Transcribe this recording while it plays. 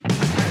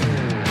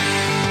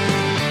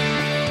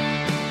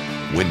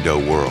Window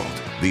World,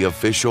 the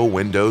official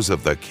windows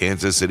of the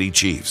Kansas City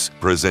Chiefs,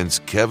 presents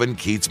Kevin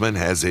Kietzman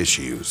Has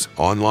Issues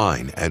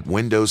online at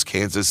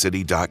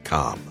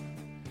windowskansascity.com.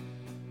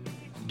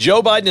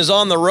 Joe Biden is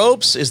on the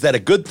ropes. Is that a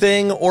good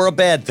thing or a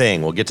bad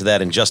thing? We'll get to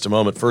that in just a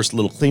moment. First, a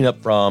little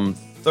cleanup from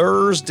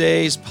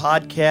Thursday's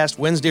podcast,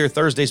 Wednesday or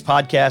Thursday's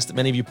podcast that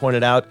many of you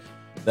pointed out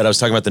that I was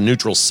talking about the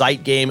neutral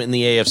site game in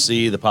the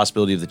AFC, the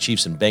possibility of the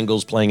Chiefs and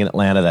Bengals playing in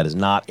Atlanta. That is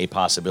not a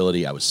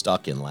possibility I was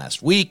stuck in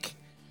last week.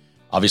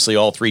 Obviously,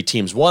 all three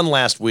teams won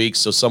last week,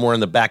 so somewhere in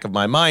the back of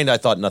my mind, I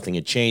thought nothing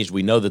had changed.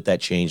 We know that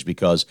changed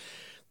because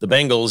the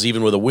Bengals,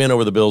 even with a win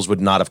over the Bills,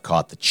 would not have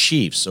caught the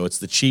Chiefs. So it's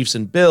the Chiefs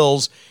and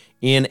Bills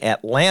in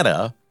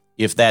Atlanta,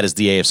 if that is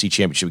the AFC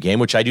Championship game,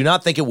 which I do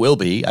not think it will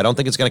be. I don't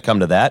think it's going to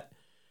come to that.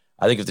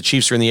 I think if the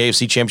Chiefs are in the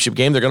AFC Championship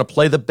game, they're going to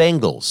play the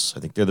Bengals.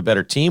 I think they're the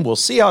better team. We'll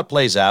see how it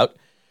plays out,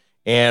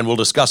 and we'll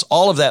discuss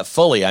all of that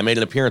fully. I made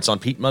an appearance on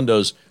Pete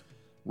Mundo's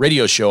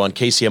radio show on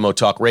KCMO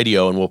Talk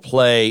Radio, and we'll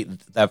play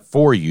that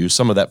for you,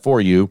 some of that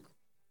for you,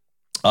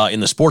 in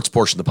the sports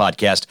portion of the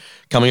podcast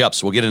coming up.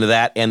 So we'll get into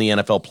that and the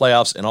NFL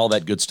playoffs and all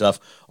that good stuff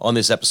on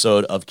this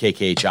episode of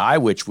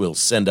KKHI, which will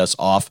send us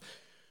off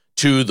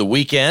to the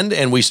weekend.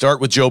 And we start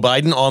with Joe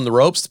Biden on the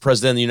ropes, the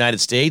president of the United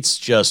States,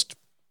 just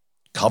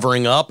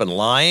covering up and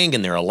lying,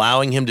 and they're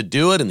allowing him to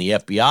do it, and the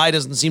FBI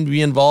doesn't seem to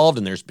be involved,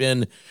 and there's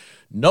been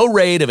no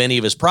raid of any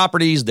of his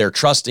properties. They're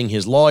trusting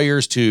his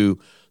lawyers to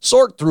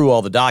sort through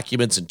all the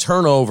documents and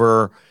turn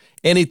over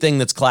anything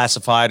that's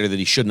classified or that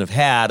he shouldn't have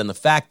had. And the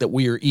fact that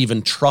we are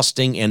even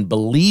trusting and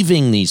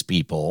believing these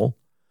people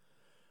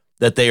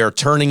that they are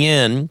turning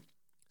in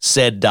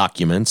said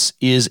documents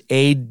is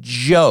a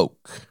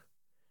joke.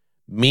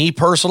 Me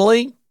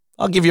personally,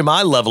 I'll give you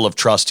my level of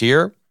trust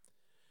here.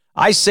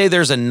 I say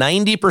there's a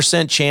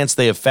 90% chance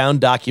they have found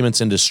documents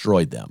and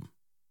destroyed them,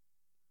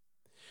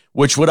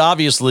 which would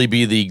obviously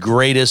be the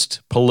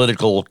greatest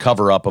political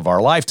cover-up of our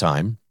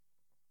lifetime.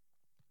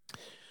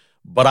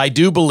 But I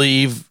do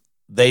believe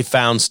they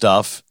found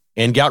stuff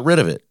and got rid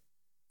of it.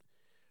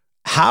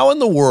 How in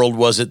the world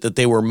was it that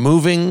they were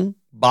moving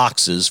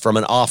boxes from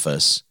an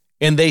office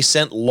and they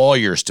sent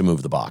lawyers to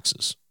move the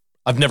boxes?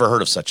 I've never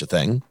heard of such a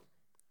thing.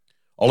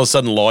 All of a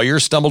sudden,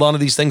 lawyers stumbled onto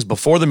these things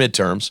before the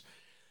midterms.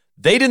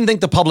 They didn't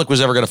think the public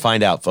was ever going to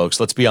find out, folks.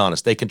 Let's be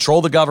honest. They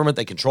control the government.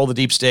 They control the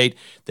deep state.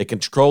 They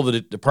control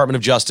the Department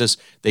of Justice.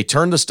 They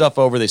turned the stuff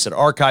over. They said,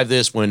 archive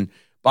this. When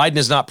Biden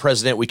is not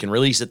president, we can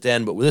release it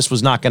then. But this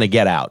was not going to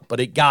get out. But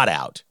it got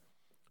out.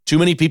 Too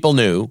many people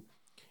knew,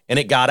 and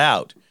it got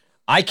out.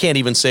 I can't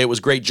even say it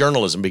was great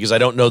journalism because I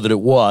don't know that it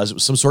was. It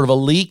was some sort of a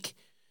leak.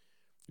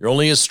 You're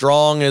only as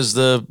strong as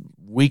the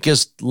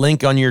weakest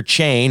link on your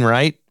chain,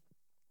 right?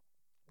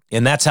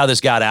 And that's how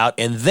this got out.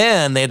 And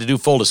then they had to do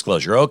full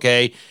disclosure.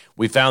 Okay,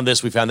 we found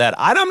this, we found that.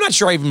 I'm not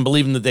sure I even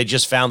believe them that they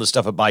just found the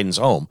stuff at Biden's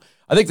home.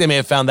 I think they may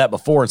have found that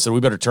before and said,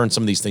 we better turn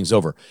some of these things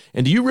over.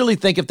 And do you really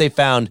think if they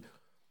found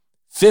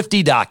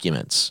 50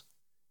 documents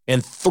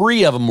and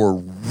 3 of them were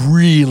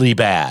really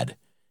bad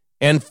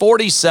and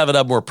 47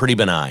 of them were pretty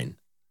benign,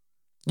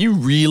 you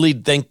really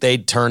think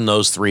they'd turn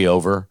those 3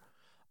 over?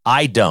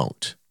 I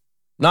don't.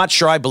 Not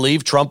sure I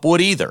believe Trump would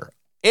either.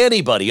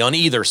 Anybody on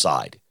either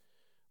side.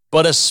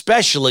 But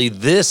especially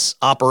this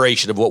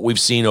operation of what we've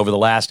seen over the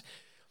last,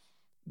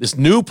 this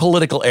new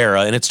political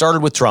era, and it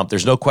started with Trump.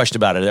 There's no question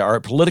about it. Our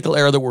political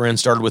era that we're in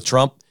started with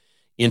Trump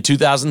in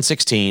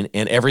 2016,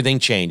 and everything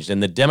changed.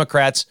 And the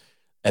Democrats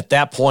at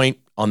that point,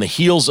 on the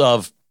heels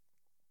of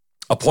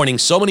appointing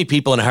so many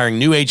people and hiring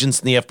new agents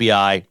in the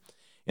FBI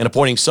and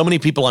appointing so many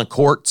people on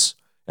courts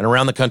and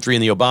around the country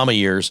in the Obama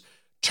years,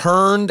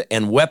 turned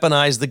and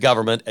weaponized the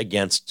government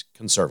against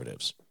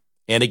conservatives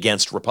and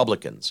against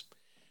Republicans.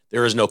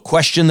 There is no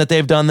question that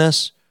they've done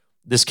this.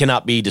 This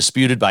cannot be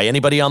disputed by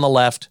anybody on the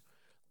left.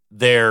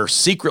 They're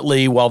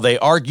secretly, while they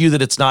argue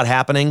that it's not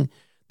happening,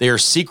 they are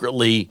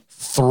secretly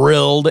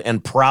thrilled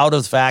and proud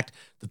of the fact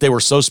that they were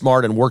so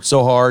smart and worked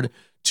so hard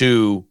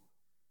to,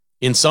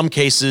 in some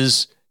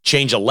cases,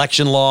 change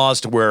election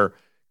laws to where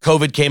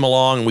COVID came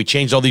along and we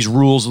changed all these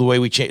rules of the way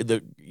we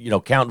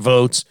count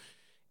votes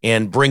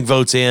and bring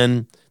votes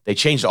in. They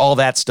changed all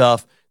that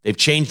stuff. They've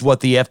changed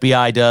what the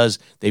FBI does.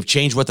 They've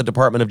changed what the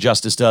Department of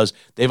Justice does.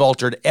 They've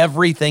altered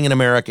everything in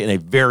America in a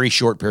very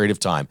short period of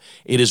time.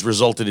 It has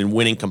resulted in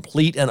winning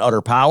complete and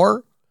utter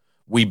power.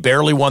 We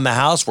barely won the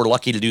House. We're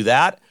lucky to do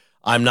that.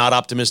 I'm not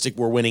optimistic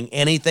we're winning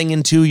anything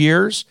in 2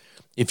 years.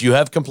 If you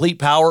have complete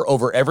power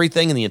over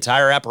everything in the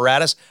entire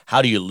apparatus,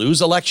 how do you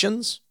lose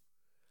elections?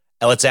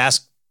 And let's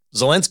ask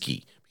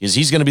Zelensky, because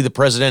he's going to be the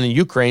president in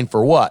Ukraine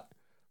for what?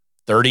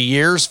 30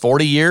 years,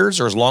 40 years,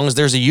 or as long as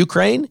there's a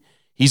Ukraine?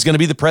 He's going to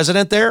be the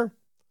president there?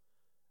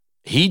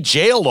 He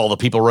jailed all the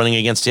people running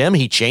against him.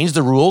 He changed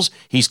the rules.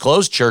 He's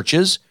closed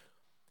churches.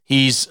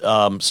 He's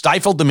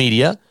stifled the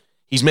media.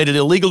 He's made it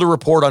illegal to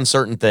report on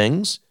certain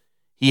things.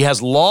 He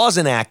has laws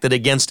enacted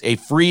against a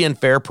free and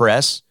fair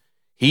press.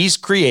 He's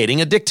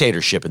creating a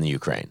dictatorship in the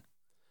Ukraine.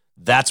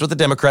 That's what the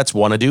Democrats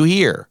want to do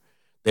here.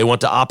 They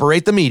want to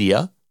operate the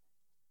media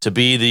to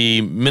be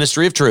the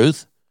ministry of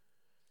truth.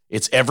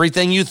 It's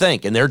everything you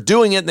think, and they're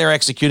doing it, and they're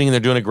executing, and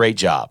they're doing a great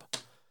job.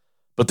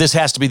 But this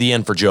has to be the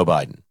end for Joe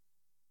Biden.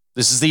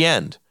 This is the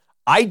end.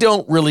 I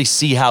don't really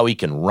see how he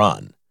can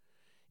run.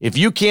 If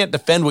you can't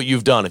defend what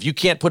you've done, if you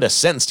can't put a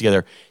sentence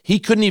together, he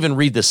couldn't even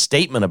read the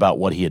statement about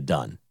what he had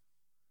done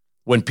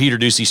when Peter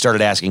Doocy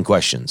started asking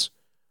questions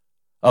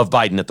of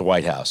Biden at the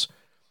White House.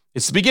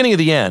 It's the beginning of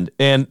the end,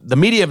 and the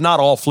media have not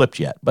all flipped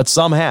yet, but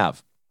some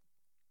have.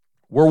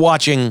 We're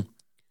watching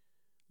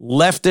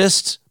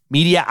leftist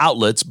media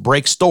outlets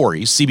break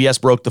stories. CBS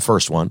broke the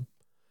first one.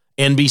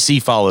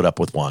 NBC followed up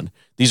with one.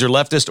 These are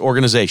leftist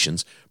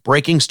organizations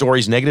breaking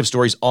stories, negative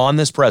stories on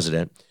this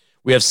president.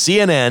 We have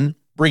CNN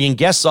bringing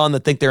guests on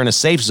that think they're in a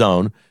safe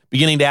zone,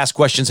 beginning to ask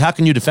questions. How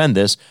can you defend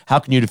this? How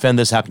can you defend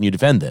this? How can you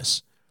defend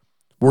this?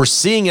 We're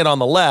seeing it on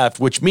the left,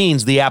 which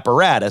means the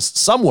apparatus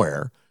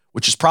somewhere,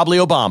 which is probably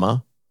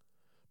Obama,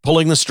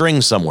 pulling the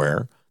strings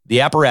somewhere.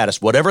 The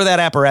apparatus, whatever that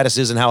apparatus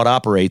is and how it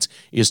operates,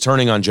 is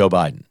turning on Joe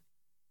Biden.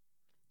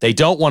 They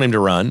don't want him to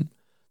run.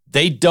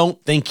 They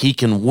don't think he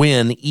can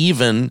win,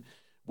 even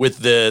with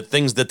the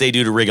things that they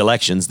do to rig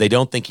elections. They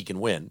don't think he can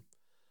win.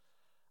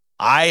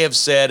 I have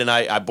said, and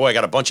I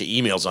got a bunch of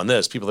emails on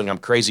this. People think I'm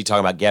crazy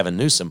talking about Gavin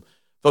Newsom.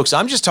 Folks,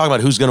 I'm just talking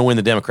about who's going to win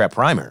the Democrat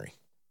primary.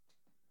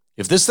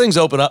 If this thing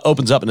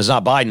opens up and it's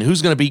not Biden,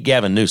 who's going to beat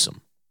Gavin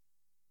Newsom?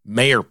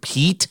 Mayor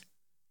Pete?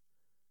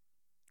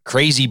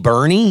 Crazy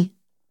Bernie?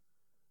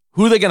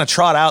 Who are they going to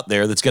trot out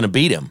there that's going to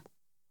beat him?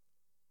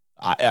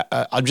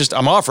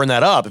 I'm offering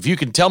that up. If you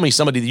can tell me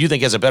somebody that you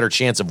think has a better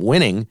chance of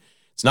winning,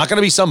 it's not going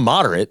to be some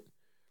moderate.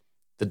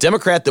 The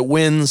Democrat that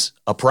wins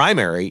a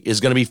primary is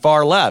going to be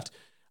far left.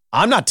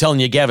 I'm not telling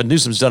you Gavin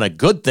Newsom's done a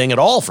good thing at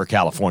all for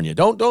California.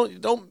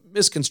 Don't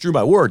misconstrue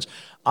my words.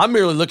 I'm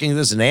merely looking at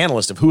this as an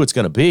analyst of who it's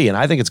going to be, and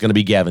I think it's going to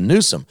be Gavin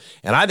Newsom.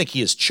 And I think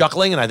he is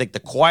chuckling, and I think the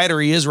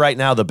quieter he is right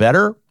now, the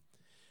better.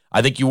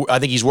 I think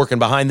he's working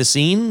behind the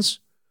scenes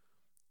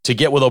to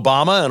get with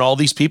Obama and all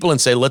these people and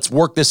say, let's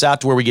work this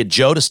out to where we get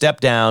Joe to step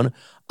down,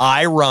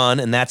 I run,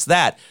 and that's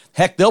that.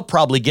 Heck, they'll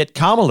probably get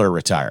Kamala to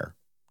retire.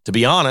 To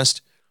be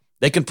honest,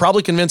 they can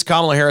probably convince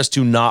Kamala Harris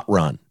to not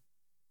run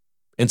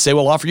and say,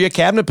 we'll offer you a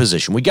cabinet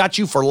position. We got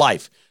you for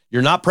life.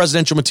 You're not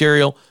presidential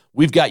material.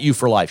 We've got you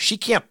for life. She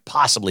can't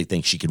possibly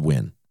think she could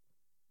win.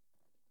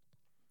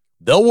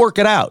 They'll work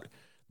it out.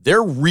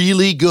 They're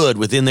really good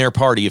within their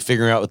party of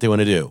figuring out what they want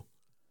to do.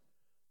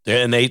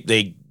 And they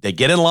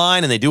get in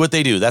line and they do what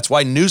they do. That's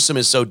why Newsom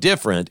is so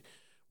different.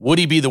 Would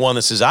he be the one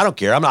that says, I don't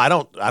care. I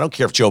don't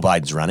care if Joe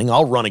Biden's running.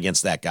 I'll run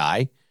against that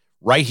guy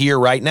right here,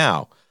 right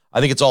now. I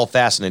think it's all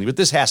fascinating, but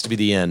this has to be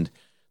the end,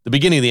 the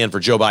beginning of the end for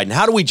Joe Biden.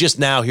 How do we just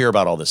now hear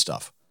about all this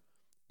stuff?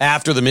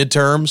 After the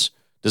midterms,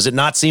 does it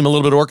not seem a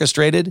little bit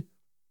orchestrated?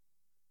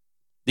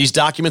 These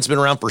documents have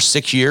been around for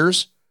 6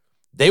 years.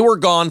 They were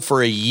gone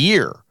for a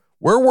year.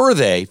 Where were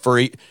they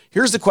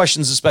here's the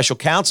questions the special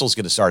counsel is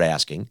going to start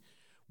asking.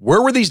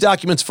 Where were these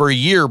documents for a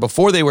year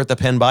before they were at the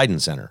Penn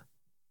Biden Center?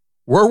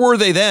 Where were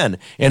they then?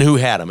 And who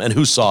had them and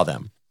who saw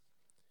them?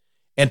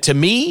 And to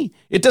me,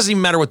 it doesn't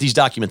even matter what these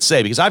documents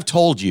say, because I've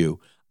told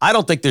you, I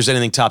don't think there's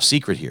anything top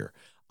secret here.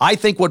 I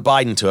think what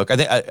Biden took,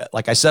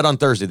 like I said on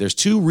Thursday, there's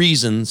two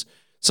reasons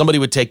somebody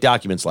would take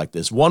documents like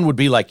this. One would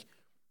be like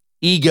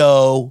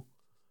ego,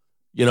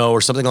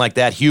 or something like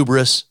that,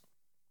 hubris.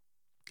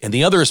 And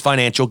the other is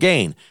financial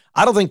gain.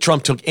 I don't think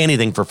Trump took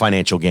anything for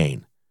financial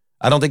gain.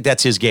 I don't think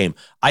that's his game.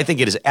 I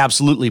think it is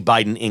absolutely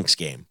Biden Inc.'s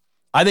game.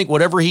 I think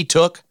whatever he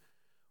took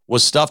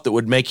was stuff that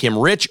would make him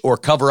rich or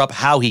cover up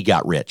how he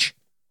got rich.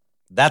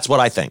 That's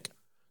what I think.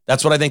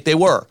 That's what I think they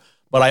were.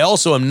 But I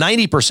also am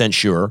 90%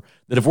 sure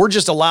that if we're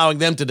just allowing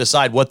them to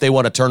decide what they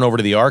want to turn over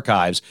to the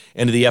archives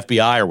and to the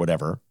FBI or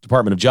whatever,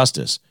 Department of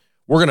Justice,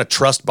 we're going to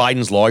trust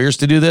Biden's lawyers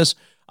to do this.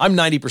 I'm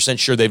 90%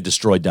 sure they've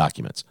destroyed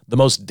documents. The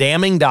most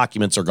damning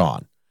documents are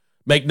gone.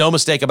 Make no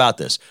mistake about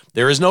this.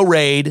 There is no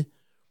raid.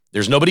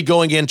 There's nobody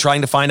going in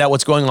trying to find out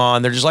what's going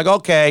on. They're just like,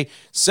 okay,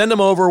 send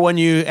them over when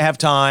you have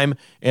time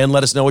and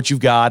let us know what you've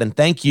got. And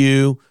thank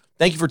you.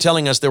 Thank you for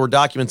telling us there were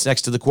documents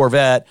next to the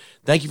Corvette.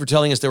 Thank you for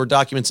telling us there were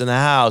documents in the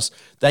House.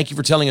 Thank you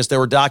for telling us there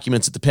were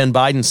documents at the Penn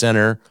Biden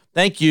Center.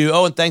 Thank you.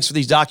 Oh, and thanks for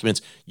these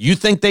documents. You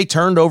think they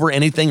turned over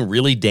anything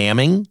really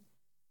damning?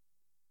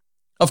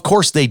 Of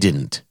course they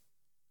didn't.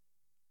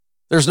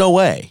 There's no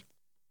way.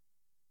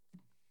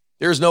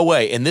 There's no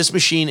way. And this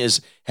machine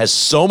has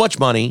so much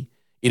money.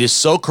 It is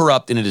so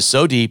corrupt and it is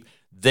so deep.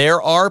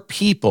 There are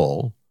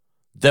people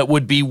that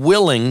would be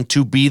willing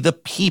to be the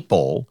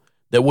people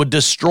that would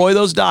destroy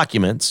those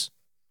documents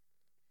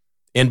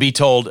and be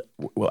told,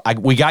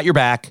 we got your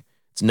back.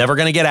 It's never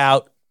going to get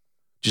out.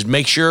 Just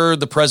make sure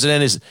the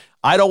president is,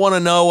 I don't want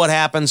to know what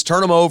happens. Turn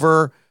them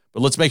over,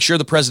 but let's make sure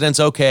the president's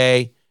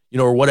okay,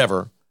 or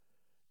whatever.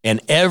 And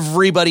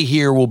everybody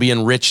here will be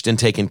enriched and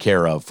taken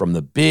care of from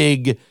the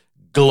big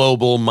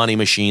global money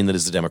machine that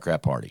is the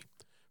Democrat Party.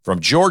 From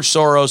George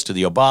Soros to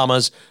the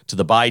Obamas, to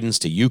the Bidens,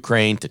 to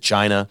Ukraine, to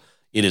China,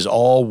 it is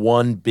all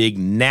one big,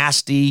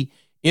 nasty,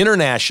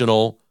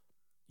 international,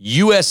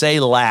 USA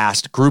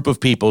last group of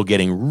people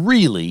getting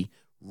really,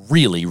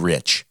 really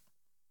rich.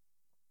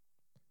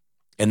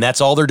 And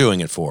that's all they're doing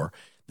it for.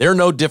 They're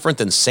no different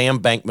than Sam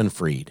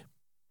Bankman-Fried.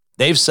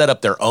 They've set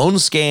up their own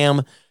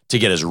scam to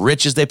get as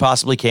rich as they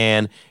possibly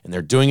can, and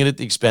they're doing it at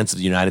the expense of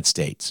the United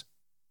States.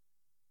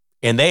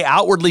 And they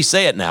outwardly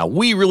say it now.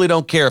 We really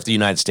don't care if the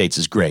United States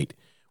is great.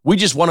 We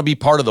just want to be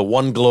part of the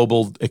one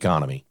global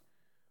economy,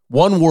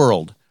 one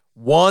world,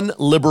 one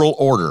liberal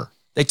order.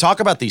 They talk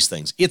about these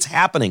things. It's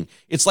happening.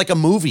 It's like a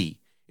movie.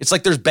 It's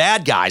like there's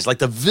bad guys. Like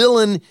the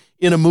villain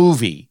in a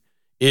movie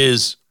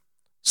is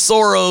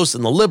Soros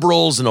and the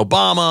liberals and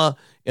Obama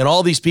and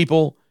all these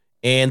people,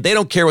 and they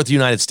don't care what the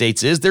United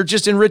States is. They're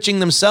just enriching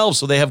themselves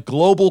so they have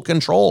global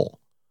control.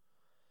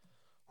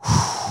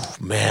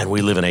 Whew, man,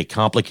 we live in a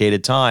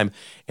complicated time,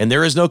 and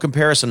there is no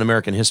comparison in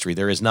American history.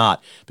 There is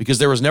not, because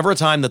there was never a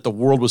time that the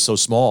world was so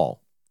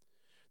small.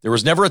 There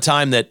was never a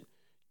time that,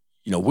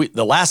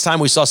 the last time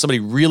we saw somebody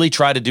really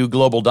try to do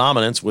global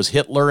dominance was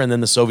Hitler and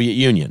then the Soviet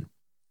Union.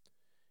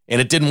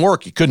 And it didn't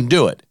work. You couldn't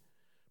do it.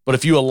 But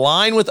if you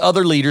align with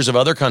other leaders of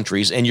other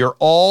countries and you're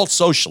all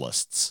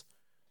socialists,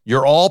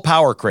 you're all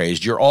power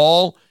crazed, you're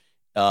all,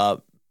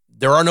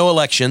 there are no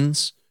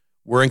elections,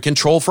 we're in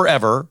control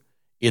forever,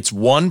 it's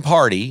one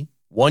party,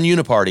 one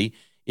uniparty.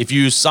 If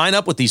you sign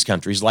up with these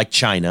countries like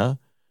China,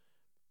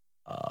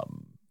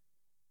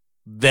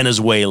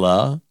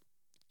 Venezuela,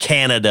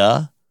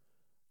 Canada,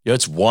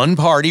 it's one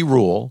party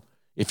rule.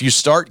 If you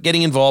start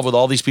getting involved with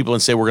all these people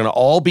and say, we're going to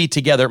all be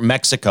together,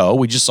 Mexico,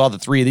 we just saw the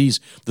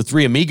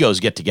three amigos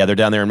get together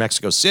down there in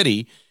Mexico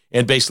City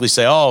and basically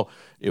say, oh,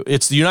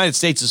 it's the United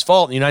States'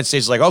 fault. And the United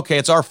States is like, okay,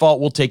 it's our fault.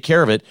 We'll take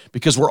care of it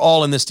because we're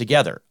all in this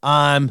together.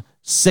 I'm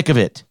sick of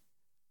it.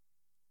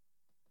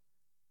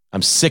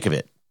 I'm sick of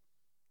it.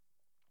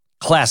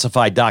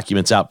 Classified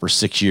documents out for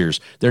 6 years.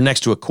 They're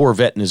next to a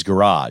Corvette in his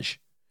garage.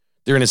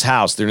 They're in his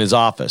house. They're in his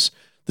office.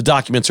 The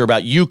documents are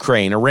about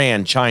Ukraine,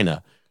 Iran,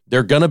 China.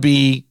 They're not going to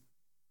be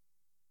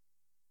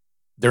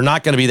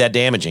that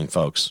damaging,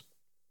 folks.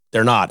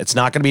 They're not. It's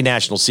not going to be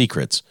national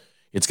secrets.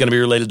 It's going to be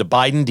related to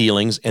Biden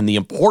dealings, and the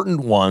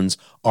important ones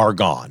are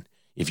gone.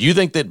 If you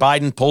think that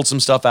Biden pulled some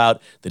stuff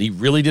out that he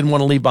really didn't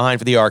want to leave behind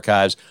for the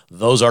archives,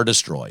 those are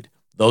destroyed.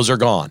 Those are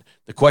gone.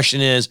 The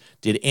question is,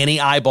 did any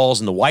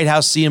eyeballs in the White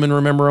House see him and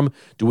remember him?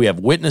 Do we have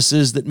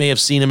witnesses that may have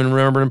seen him and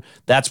remember him?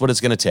 That's what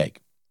it's going to take.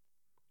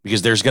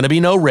 Because there's going to be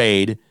no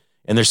raid,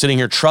 and they're sitting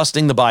here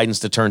trusting the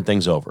Bidens to turn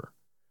things over.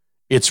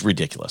 It's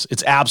ridiculous.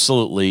 It's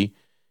absolutely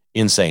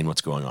insane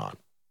what's going on.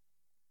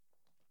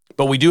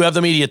 But we do have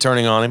the media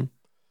turning on him.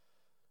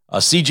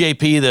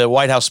 CJP, the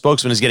White House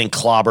spokesman, is getting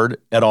clobbered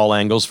at all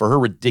angles for her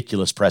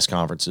ridiculous press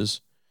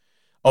conferences.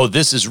 Oh,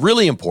 this is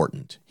really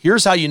important.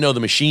 Here's how you know the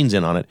machine's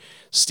in on it.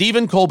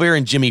 Stephen Colbert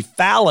and Jimmy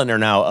Fallon are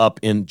now up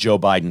in Joe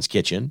Biden's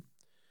kitchen.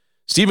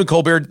 Stephen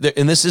Colbert,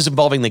 and this is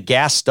involving the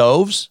gas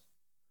stoves.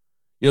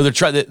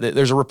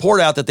 There's a report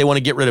out that they want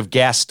to get rid of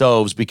gas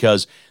stoves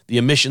because the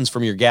emissions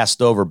from your gas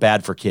stove are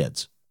bad for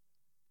kids.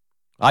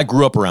 I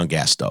grew up around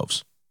gas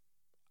stoves.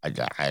 I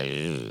got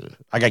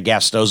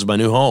gas stoves in my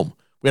new home.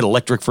 We had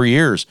electric for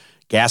years.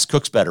 Gas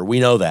cooks better.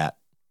 We know that.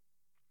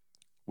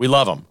 We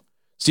love them.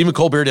 Stephen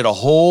Colbert did a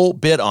whole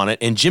bit on it,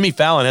 and Jimmy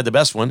Fallon had the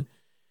best one.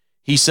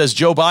 He says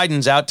Joe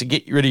Biden's out to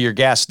get rid of your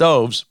gas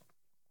stoves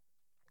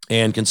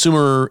and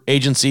consumer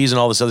agencies and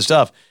all this other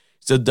stuff.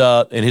 He said,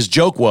 and his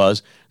joke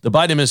was, the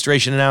Biden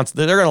administration announced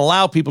that they're going to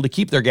allow people to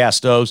keep their gas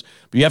stoves,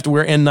 but you have to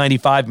wear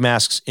N95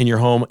 masks in your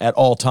home at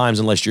all times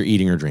unless you're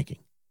eating or drinking.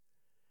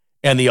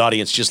 And the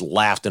audience just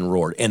laughed and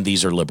roared, and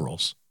these are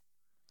liberals.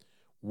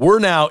 We're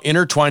now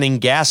intertwining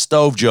gas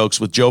stove jokes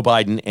with Joe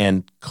Biden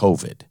and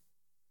COVID.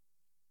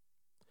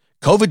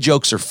 COVID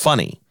jokes are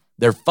funny.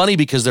 They're funny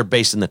because they're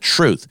based in the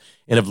truth.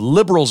 And if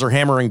liberals are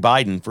hammering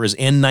Biden for his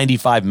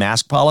N95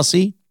 mask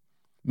policy,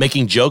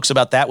 making jokes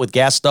about that with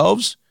gas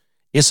stoves,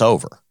 it's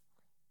over.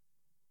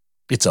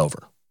 It's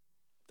over.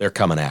 They're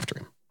coming after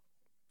him.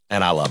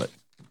 And I love it.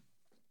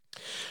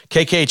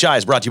 KKHI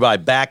is brought to you by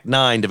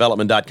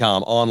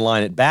back9development.com,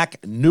 online at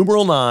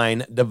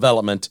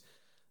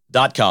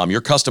back9development.com.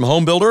 Your custom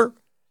home builder,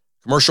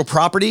 commercial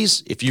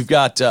properties. If you're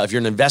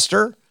an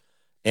investor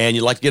and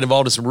you'd like to get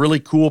involved in some really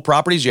cool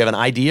properties, you have an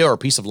idea or a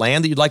piece of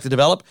land that you'd like to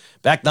develop,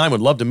 Back9 would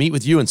love to meet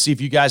with you and see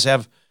if you guys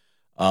have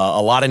a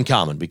lot in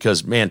common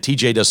because, man,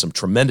 TJ does some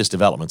tremendous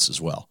developments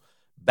as well.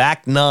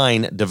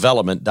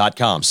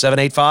 Back9development.com,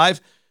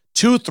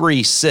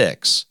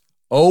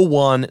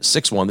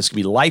 785-236-0161. This could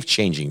be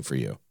life-changing for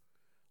you.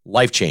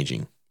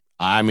 Life-changing.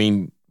 I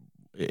mean,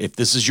 if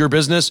this is your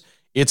business,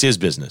 it's his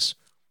business.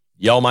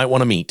 Y'all might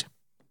want to meet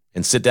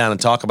and sit down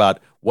and talk about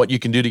what you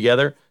can do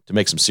together to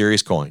make some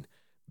serious coin.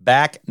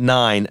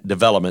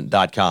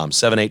 Back9development.com,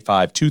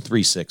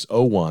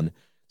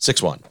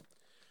 785-236-0161.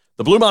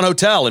 The Bluemont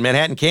Hotel in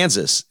Manhattan,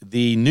 Kansas,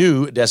 the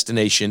new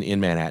destination in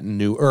Manhattan,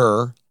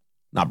 newer,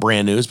 not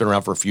brand new, it's been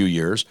around for a few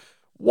years.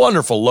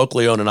 Wonderful,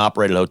 locally owned and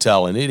operated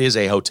hotel, and it is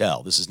a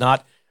hotel. This is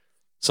not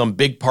some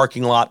big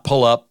parking lot,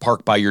 pull up,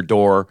 park by your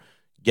door,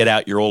 get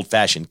out your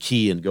old-fashioned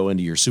key and go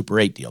into your Super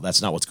 8 deal. That's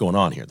not what's going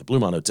on here. The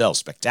Bluemont Hotel is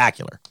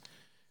spectacular.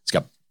 It's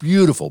got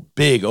beautiful,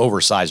 big,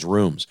 oversized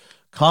rooms,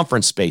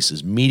 conference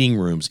spaces, meeting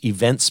rooms,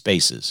 event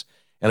spaces,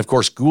 and, of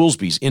course,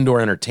 Goolsby's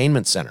Indoor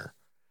Entertainment Center.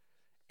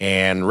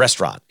 and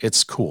restaurant.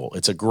 It's cool.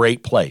 It's a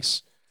great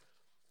place.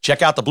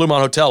 Check out the Bluemont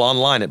Hotel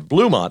online at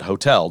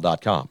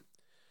BluemontHotel.com.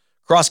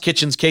 Cross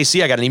Kitchens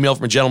KC, I got an email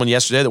from a gentleman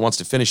yesterday that wants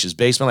to finish his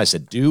basement. I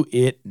said, do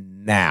it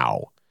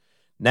now.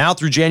 Now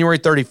through January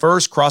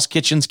 31st, Cross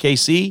Kitchens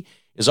KC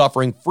is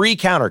offering free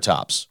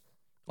countertops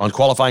on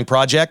qualifying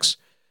projects.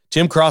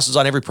 Tim Cross is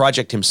on every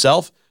project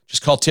himself.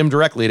 Just call Tim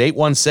directly at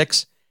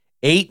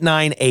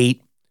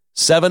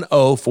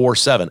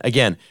 816-898-7047.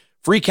 Again,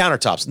 free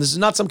countertops. And this is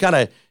not some kind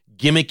of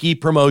gimmicky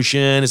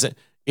promotion.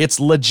 It's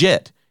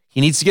legit. He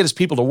needs to get his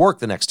people to work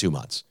the next 2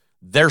 months.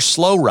 They're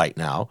slow right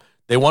now.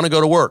 They want to go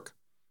to work.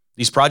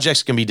 These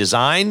projects can be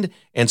designed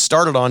and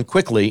started on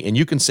quickly, and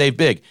you can save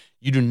big.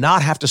 You do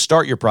not have to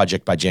start your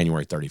project by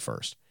January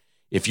 31st.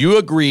 If you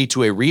agree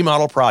to a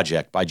remodel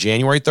project by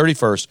January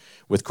 31st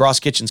with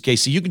Cross Kitchens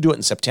KC, you can do it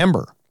in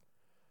September.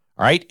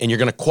 All right? And you're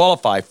going to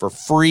qualify for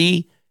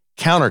free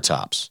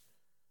countertops.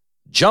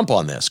 Jump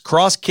on this.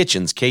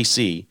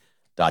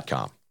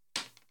 CrossKitchensKC.com.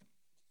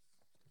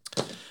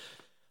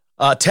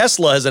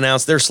 Tesla has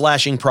announced they're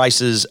slashing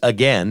prices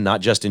again,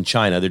 not just in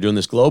China. They're doing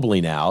this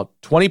globally now.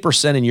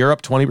 20% in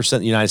Europe, 20% in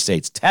the United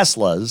States.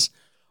 Teslas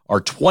are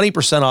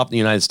 20% off in the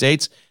United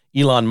States.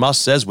 Elon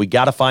Musk says we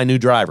got to find new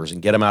drivers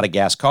and get them out of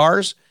gas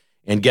cars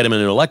and get them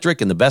into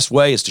electric. And the best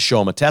way is to show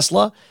them a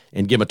Tesla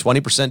and give them a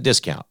 20%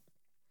 discount.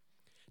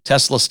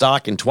 Tesla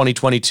stock in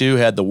 2022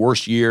 had the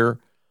worst year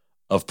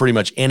of pretty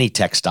much any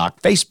tech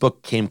stock.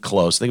 Facebook came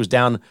close. I think it was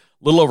down a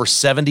little over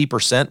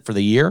 70% for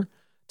the year,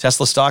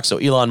 Tesla stock. So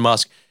Elon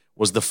Musk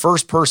was the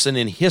first person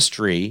in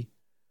history.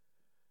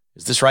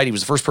 Is this right? He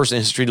was the first person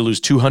in history to lose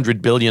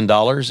 $200 billion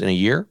in a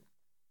year.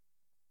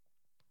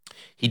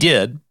 He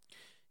did.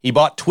 He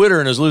bought Twitter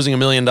and is losing $1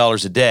 million a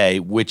day,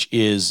 which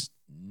is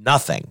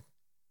nothing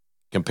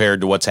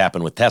compared to what's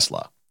happened with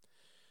Tesla.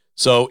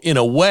 So in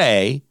a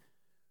way,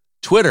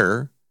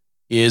 Twitter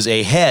is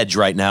a hedge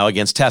right now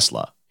against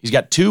Tesla. He's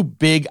got two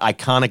big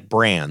iconic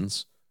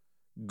brands,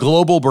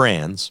 global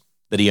brands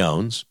that he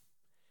owns.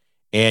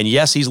 And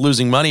yes, he's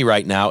losing money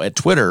right now at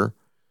Twitter,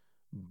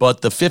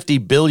 but the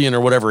 $50 billion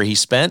or whatever he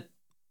spent,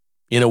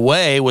 in a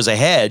way, was a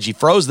hedge. He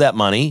froze that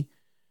money,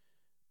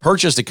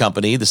 purchased a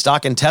company. The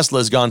stock in Tesla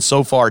has gone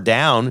so far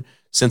down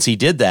since he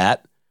did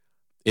that.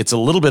 It's a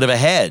little bit of a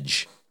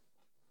hedge.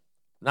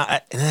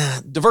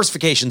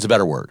 Diversification is a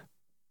better word.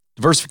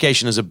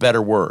 Diversification is a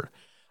better word.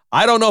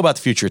 I don't know about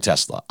the future of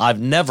Tesla. I've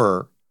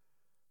never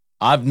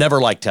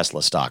liked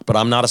Tesla stock, but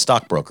I'm not a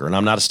stockbroker and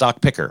I'm not a stock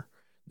picker.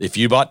 If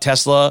you bought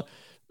Tesla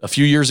a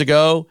few years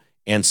ago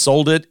and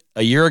sold it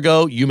a year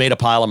ago, you made a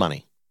pile of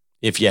money.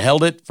 If you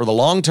held it for the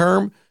long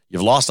term,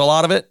 you've lost a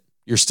lot of it.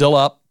 You're still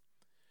up.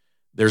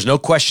 There's no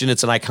question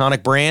it's an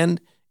iconic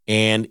brand,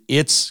 and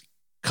its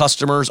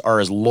customers are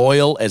as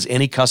loyal as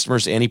any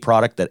customers to any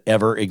product that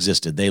ever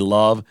existed. They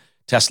love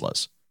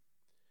Teslas.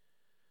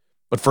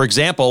 But for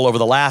example, over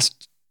the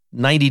last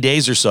 90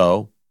 days or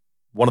so,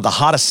 one of the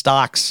hottest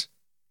stocks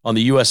on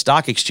the U.S.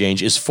 stock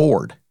exchange is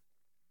Ford.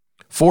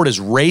 Ford is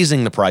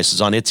raising the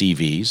prices on its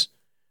EVs.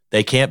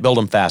 They can't build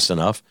them fast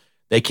enough.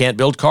 They can't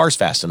build cars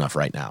fast enough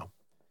right now.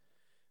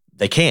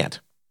 They can't.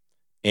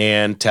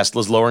 And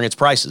Tesla's lowering its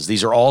prices.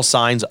 These are all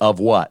signs of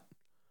what?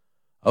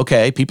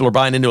 Okay, people are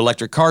buying into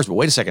electric cars, but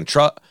wait a second.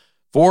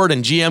 Ford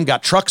and GM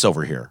got trucks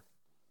over here.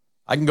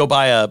 I can go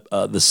buy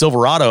the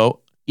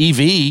Silverado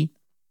EV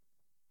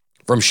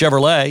from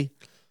Chevrolet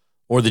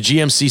or the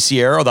GMC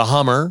Sierra or the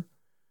Hummer.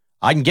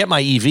 I can get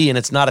my EV and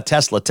it's not a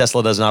Tesla.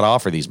 Tesla does not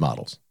offer these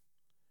models.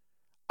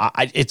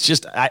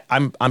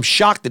 I'm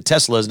shocked that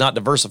Tesla has not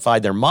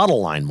diversified their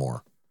model line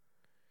more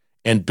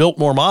and built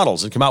more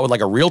models and come out with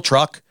like a real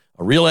truck,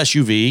 a real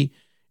SUV,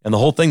 and the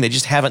whole thing. They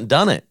just haven't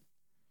done it.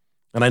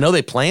 And I know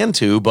they plan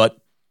to, but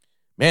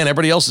man,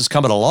 everybody else is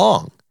coming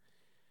along.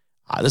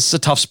 This is a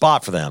tough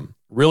spot for them,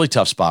 really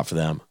tough spot for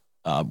them.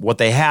 What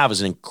they have is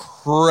an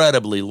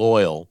incredibly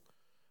loyal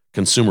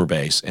consumer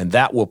base, and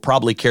that will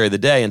probably carry the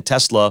day, and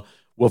Tesla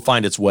will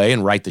find its way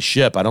and right the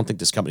ship. I don't think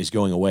this company's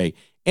going away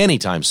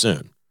anytime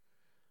soon.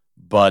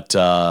 But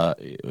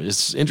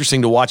it's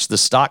interesting to watch the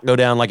stock go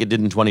down like it did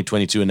in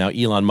 2022, and now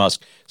Elon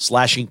Musk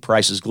slashing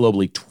prices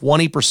globally,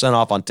 20%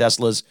 off on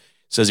Teslas,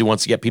 says he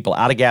wants to get people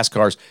out of gas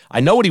cars.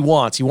 I know what he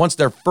wants. He wants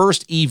their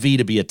first EV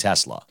to be a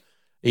Tesla.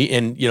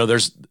 And, you know,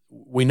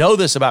 we know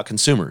this about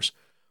consumers.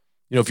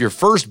 You know, if your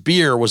first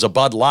beer was a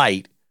Bud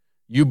Light,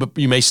 you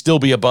may still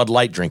be a Bud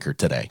Light drinker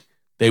today.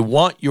 They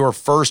want your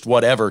first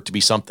whatever to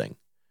be something.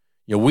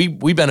 You know,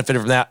 we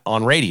benefited from that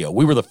on radio.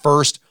 We were the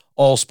first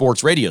all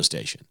sports radio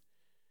station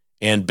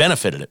and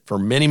benefited it for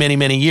many, many,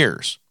 many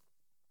years.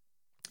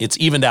 It's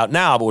evened out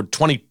now, but with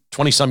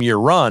 20-some year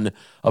run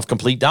of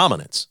complete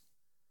dominance.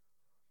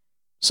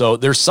 So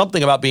there's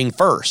something about being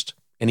first,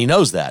 and he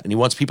knows that, and he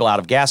wants people out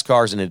of gas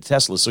cars and into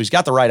Teslas. So he's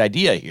got the right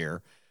idea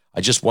here.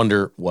 I just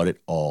wonder what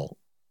it all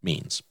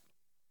means.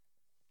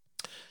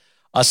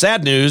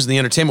 Sad news in the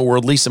entertainment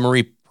world, Lisa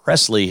Marie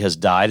Presley has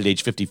died at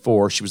age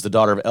 54. She was the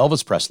daughter of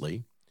Elvis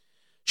Presley.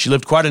 She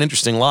lived quite an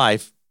interesting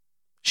life.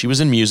 She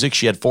was in music.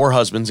 She had 4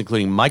 husbands,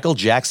 including Michael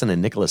Jackson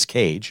and Nicolas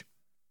Cage.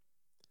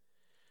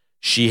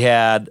 She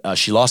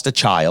lost a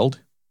child.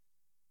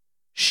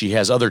 She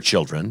has other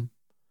children.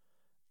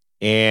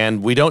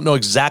 And we don't know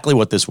exactly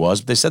what this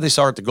was, but they said they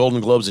saw her at the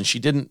Golden Globes and she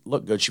didn't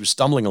look good. She was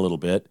stumbling a little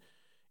bit.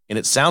 And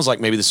it sounds like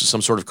maybe this was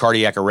some sort of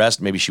cardiac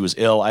arrest. Maybe she was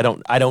ill. I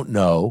don't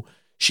know.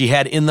 She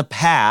had in the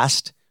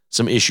past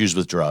some issues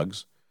with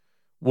drugs.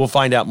 We'll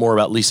find out more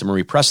about Lisa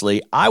Marie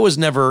Presley. I was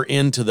never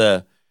into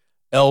the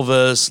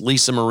Elvis,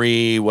 Lisa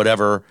Marie,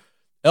 whatever.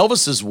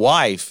 Elvis's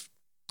wife,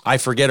 I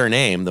forget her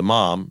name, the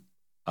mom,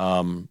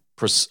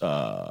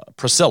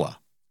 Priscilla.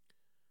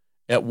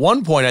 At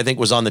one point, I think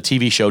was on the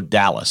TV show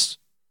Dallas.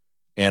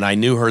 And I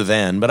knew her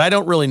then, but I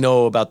don't really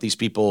know about these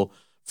people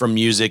from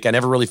music. I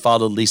never really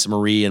followed Lisa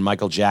Marie and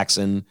Michael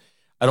Jackson.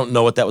 I don't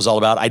know what that was all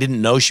about. I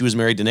didn't know she was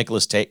married to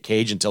Nicolas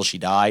Cage until she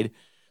died.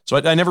 So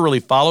I never really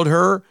followed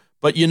her,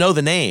 but you know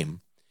the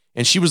name.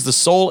 And she was the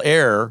sole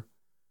heir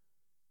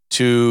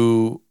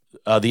to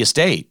the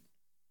estate.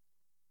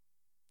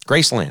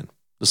 Graceland,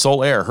 the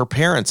sole heir. Her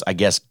parents, I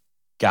guess,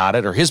 got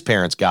it, or his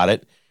parents got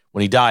it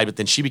when he died, but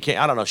then she became,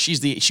 I don't know, she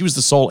was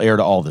the sole heir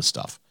to all this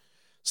stuff.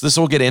 So this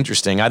will get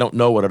interesting. I don't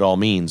know what it all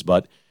means,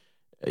 but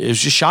it was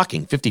just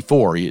shocking.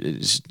 54, you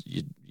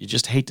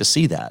just hate to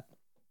see that.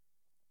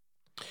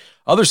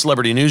 Other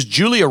celebrity news,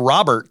 Julia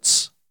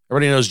Roberts.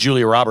 Everybody knows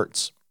Julia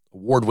Roberts,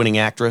 award-winning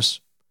actress,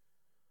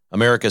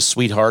 America's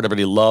sweetheart.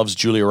 Everybody loves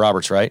Julia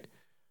Roberts, right?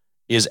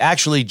 Is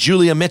actually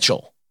Julia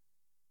Mitchell.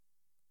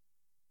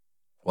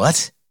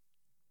 What?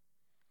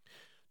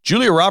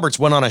 Julia Roberts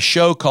went on a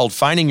show called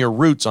Finding Your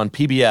Roots on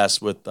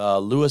PBS with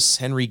Louis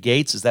Henry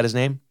Gates. Is that his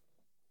name?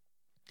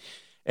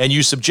 And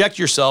you subject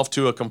yourself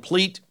to a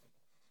complete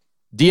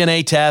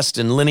DNA test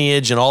and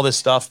lineage and all this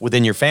stuff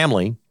within your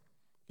family.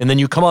 And then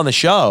you come on the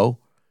show,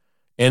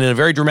 and in a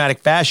very dramatic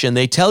fashion,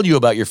 they tell you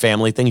about your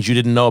family, things you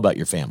didn't know about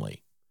your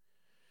family.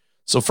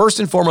 So first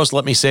and foremost,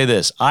 let me say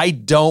this. I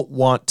don't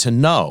want to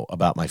know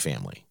about my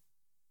family.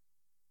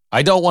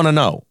 I don't want to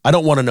know. I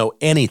don't want to know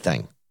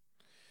anything.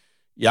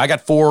 Yeah, I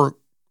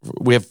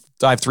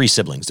have 3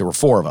 siblings. There were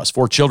 4 of us,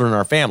 4 children in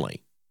our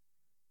family.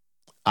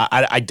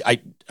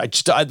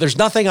 There's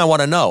nothing I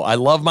want to know. I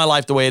love my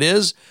life the way it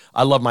is.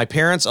 I love my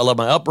parents. I love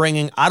my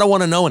upbringing. I don't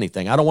want to know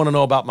anything. I don't want to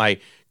know about my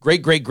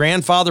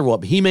great-great-grandfather,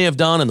 what he may have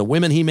done and the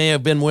women he may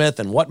have been with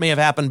and what may have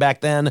happened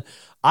back then.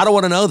 I don't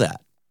want to know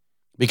that,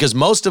 because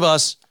most of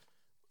us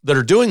that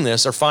are doing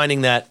this are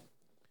finding that,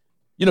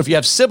 if you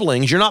have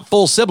siblings, you're not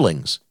full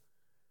siblings.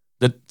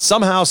 That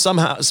somehow,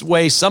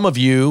 way, some of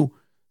you,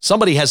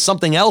 somebody has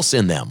something else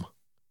in them,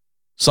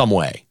 some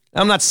way.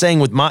 I'm not saying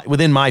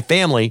within my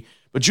family,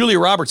 but Julia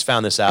Roberts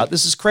found this out.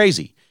 This is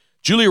crazy.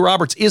 Julia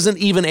Roberts isn't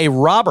even a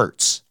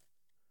Roberts.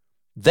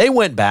 They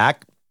went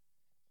back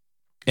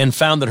and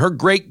found that her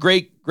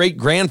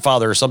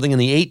great-great-great-grandfather or something in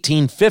the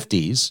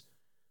 1850s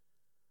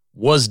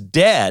was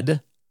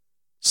dead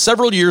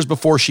several years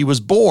before she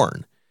was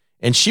born.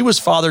 And she was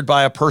fathered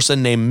by a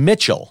person named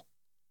Mitchell.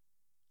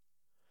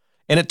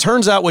 And it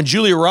turns out when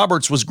Julia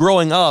Roberts was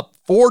growing up,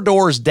 4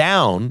 doors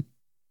down,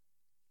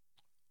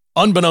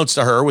 unbeknownst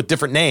to her with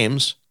different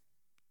names,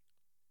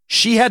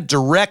 she had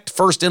direct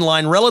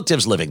first-in-line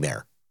relatives living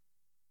there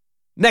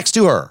next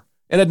to her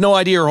and had no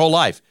idea her whole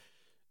life.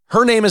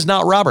 Her name is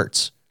not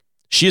Roberts.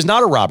 She is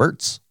not a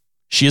Roberts.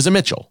 She is a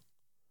Mitchell.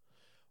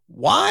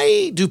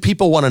 Why do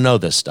people want to know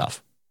this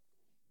stuff?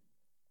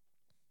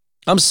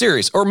 I'm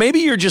serious. Or maybe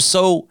you're just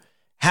so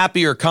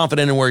happy or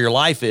confident in where your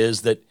life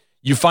is that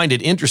you find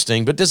it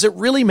interesting, but does it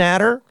really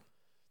matter?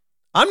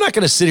 I'm not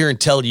going to sit here and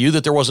tell you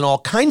that there wasn't all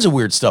kinds of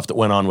weird stuff that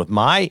went on with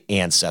my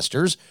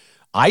ancestors.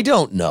 I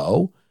don't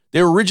know.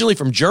 They were originally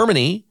from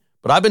Germany,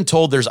 but I've been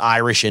told there's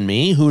Irish in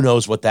me. Who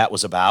knows what that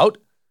was about?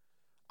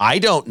 I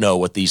don't know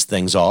what these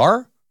things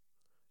are.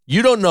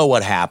 You don't know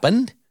what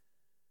happened.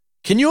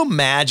 Can you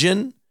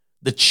imagine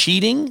the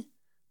cheating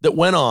that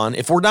went on?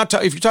 If you're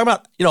talking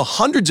about,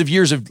 hundreds of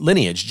years of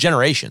lineage,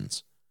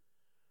 generations,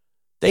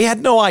 they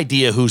had no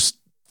idea whose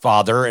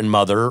father and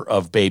mother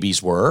of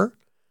babies were.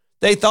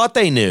 They thought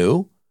they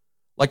knew.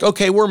 Like,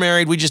 okay, we're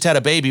married. We just had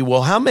a baby.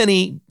 Well, how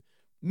many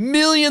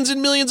millions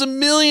and millions and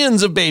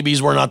millions of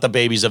babies were not the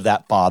babies of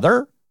that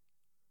father?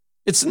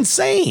 It's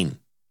insane.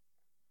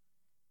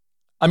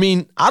 I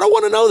mean, I don't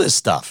want to know this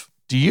stuff.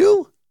 Do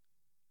you?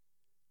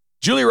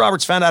 Julia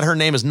Roberts found out her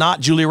name is not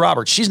Julia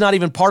Roberts. She's not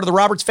even part of the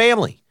Roberts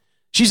family.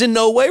 She's in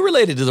no way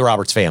related to the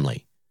Roberts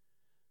family.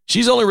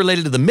 She's only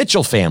related to the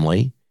Mitchell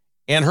family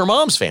and her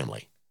mom's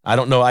family. I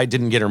don't know. I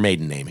didn't get her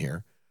maiden name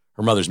here.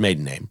 Her mother's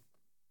maiden name.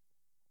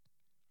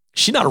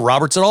 She's not a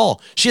Roberts at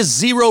all. She has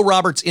 0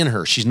 Roberts in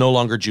her. She's no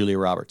longer Julia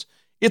Roberts.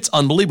 It's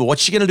unbelievable.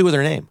 What's she going to do with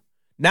her name?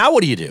 Now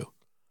what do?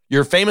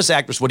 You're a famous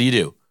actress. What do?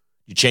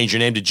 You change your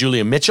name to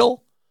Julia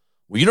Mitchell?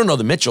 Well, you don't know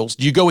the Mitchells.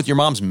 Do you go with your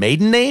mom's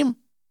maiden name?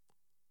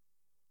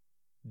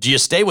 Do you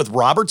stay with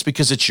Roberts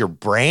because it's your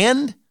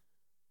brand?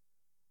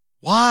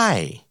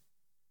 Why?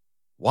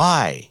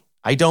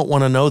 I don't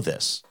want to know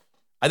this.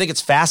 I think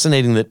it's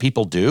fascinating that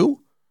people do.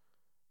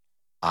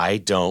 I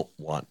don't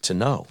want to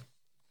know.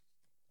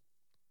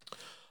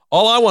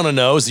 All I want to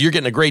know is that you're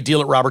getting a great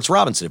deal at Roberts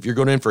Robinson. If you're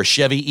going in for a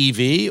Chevy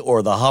EV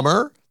or the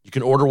Hummer, You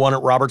can order one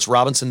at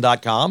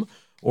robertsrobinson.com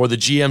or the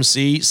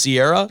GMC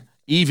Sierra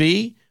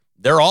EV.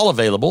 They're all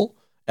available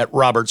at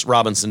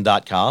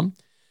robertsrobinson.com.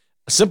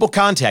 A simple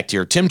contact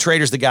here. Tim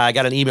Trader's the guy. I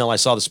got an email I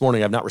saw this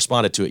morning. I've not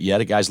responded to it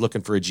yet. A guy's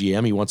looking for a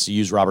GM. He wants to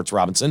use Roberts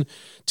Robinson.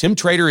 Tim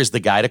Trader is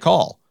the guy to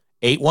call.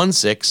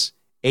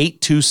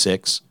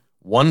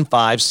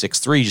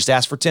 816-826-1563. Just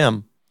ask for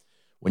Tim.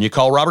 When you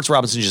call Roberts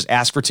Robinson, just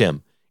ask for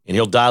Tim, and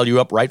he'll dial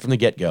you up right from the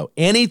get-go.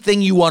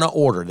 Anything you want to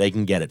order, they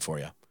can get it for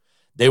you.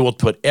 They will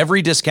put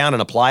every discount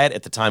and apply it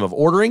at the time of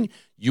ordering.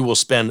 You will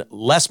spend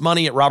less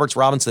money at Roberts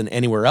Robinson than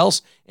anywhere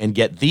else and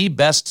get the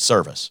best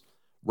service.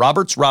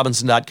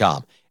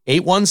 robertsrobinson.com.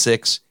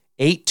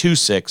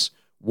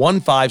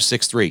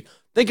 816-826-1563.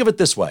 Think of it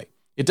this way.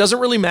 It doesn't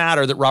really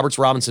matter that Roberts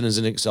Robinson is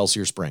in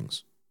Excelsior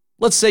Springs.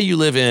 Let's say you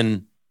live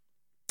in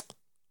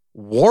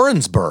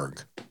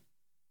Warrensburg.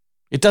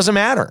 It doesn't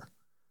matter.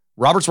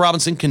 Roberts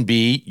Robinson can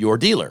be your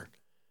dealer.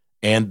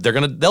 And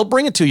they'll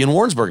bring it to you in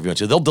Warrensburg if you want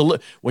to.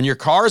 When your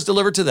car is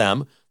delivered to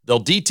them, they'll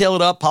detail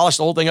it up, polish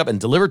the whole thing up,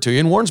 and deliver it to you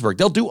in Warrensburg.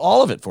 They'll do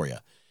all of it for you.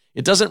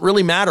 It doesn't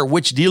really matter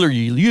which dealer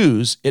you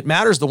use. It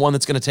matters the one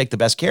that's going to take the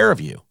best care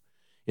of you.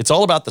 It's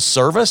all about the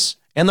service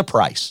and the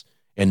price.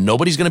 And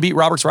nobody's going to beat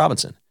Roberts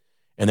Robinson.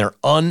 And they're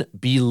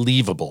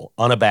unbelievable,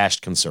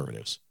 unabashed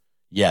conservatives.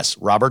 Yes,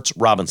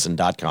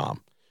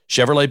 robertsrobinson.com.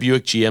 Chevrolet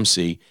Buick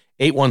GMC,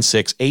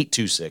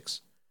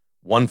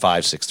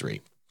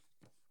 816-826-1563.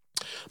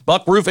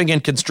 Buck Roofing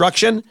and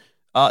Construction.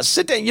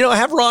 Sit down,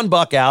 have Ron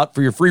Buck out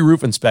for your free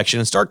roof inspection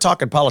and start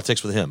talking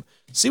politics with him.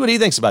 See what he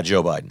thinks about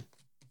Joe Biden.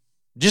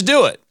 Just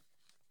do it.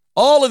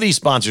 All of these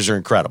sponsors are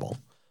incredible.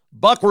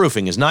 Buck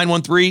Roofing is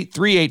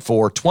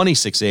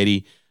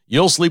 913-384-2680.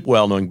 You'll sleep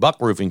well knowing Buck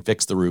Roofing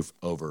fixed the roof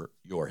over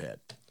your head.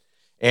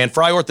 And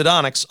Fry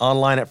Orthodontics,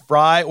 online at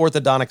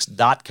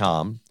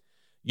fryorthodontics.com.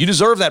 You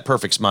deserve that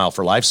perfect smile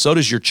for life. So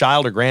does your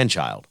child or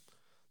grandchild.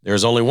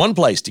 There's only one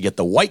place to get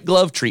the white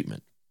glove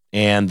treatment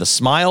and the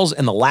smiles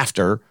and the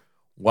laughter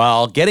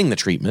while getting the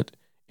treatment,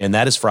 and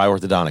that is Fry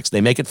Orthodontics. They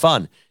make it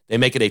fun. They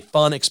make it a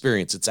fun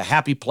experience. It's a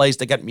happy place.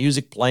 They got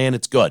music playing.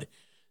 It's good.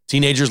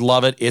 Teenagers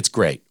love it. It's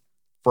great.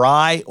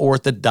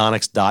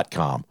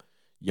 fryorthodontics.com.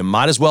 You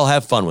might as well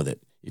have fun with it.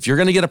 If you're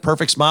going to get a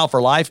perfect smile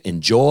for life,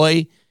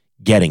 enjoy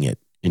getting it.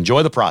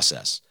 Enjoy the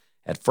process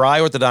at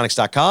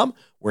fryorthodontics.com,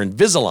 where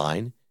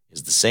Invisalign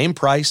is the same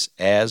price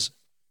as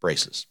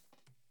braces.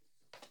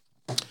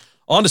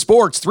 On to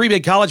sports. 3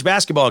 big college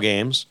basketball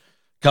games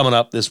coming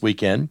up this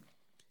weekend.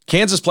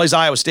 Kansas plays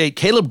Iowa State.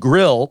 Caleb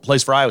Grill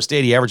plays for Iowa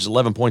State. He averages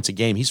 11 points a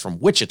game. He's from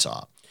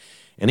Wichita.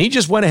 And he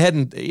just went ahead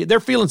and they're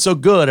feeling so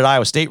good at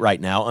Iowa State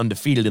right now,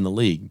 undefeated in the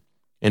league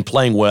and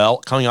playing well,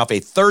 coming off a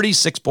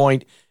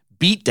 36-point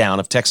beatdown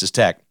of Texas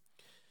Tech.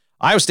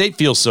 Iowa State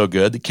feels so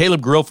good that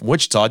Caleb Grill from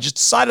Wichita just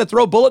decided to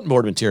throw bulletin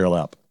board material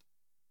up.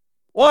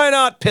 Why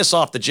not piss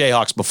off the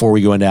Jayhawks before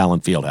we go into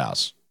Allen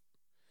Fieldhouse?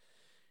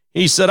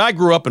 He said, I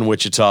grew up in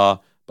Wichita,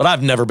 but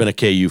I've never been a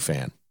KU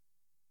fan.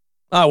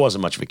 I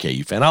wasn't much of a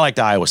KU fan. I liked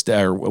Iowa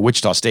State or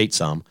Wichita State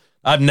some.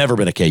 I've never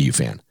been a KU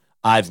fan.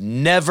 I've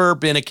never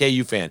been a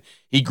KU fan.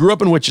 He grew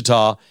up in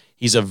Wichita.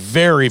 He's a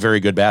very, very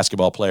good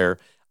basketball player.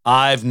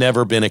 I've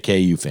never been a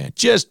KU fan.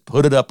 Just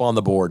put it up on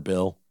the board,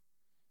 Bill.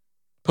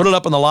 Put it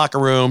up in the locker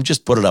room.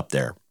 Just put it up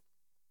there.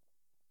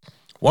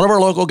 One of our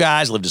local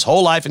guys lived his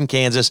whole life in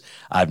Kansas.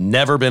 I've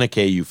never been a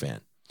KU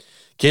fan.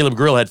 Caleb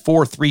Grill had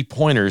 4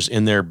 3-pointers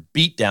in their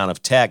beatdown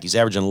of Tech. He's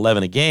averaging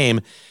 11 a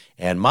game.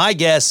 And my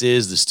guess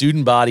is the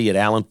student body at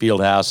Allen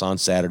Fieldhouse on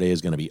Saturday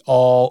is going to be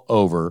all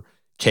over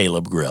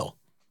Caleb Grill.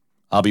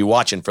 I'll be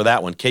watching for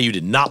that one. KU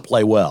did not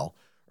play well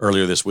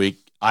earlier this week.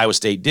 Iowa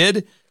State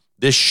did.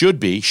 This should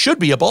be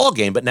a ball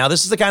game, but now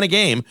this is the kind of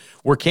game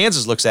where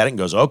Kansas looks at it and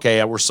goes,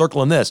 okay, we're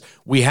circling this.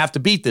 We have to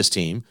beat this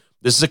team.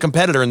 This is a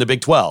competitor in the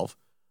Big 12.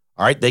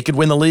 All right, they could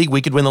win the league.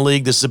 We could win the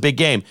league. This is a big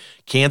game.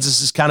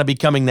 Kansas is kind of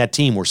becoming that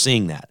team. We're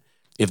seeing that.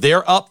 If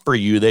they're up for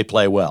you, they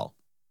play well.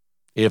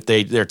 If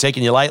they're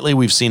taking you lightly,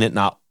 we've seen it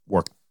not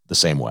work the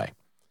same way.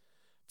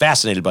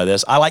 Fascinated by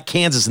this. I like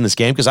Kansas in this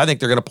game because I think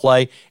they're going to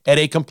play at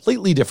a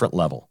completely different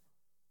level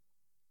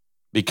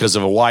because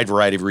of a wide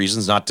variety of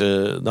reasons, not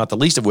the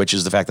least of which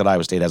is the fact that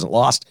Iowa State hasn't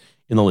lost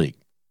in the league.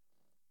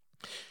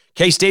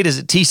 K-State is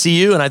at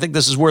TCU, and I think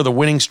this is where the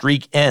winning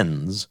streak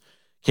ends.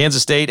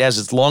 Kansas State has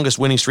its longest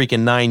winning streak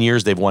in 9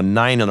 years. They've won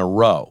 9 in a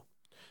row.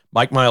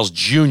 Mike Miles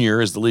Jr.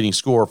 is the leading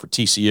scorer for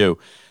TCU.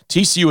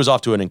 TCU is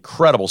off to an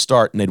incredible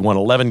start, and they'd won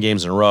 11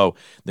 games in a row.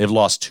 They've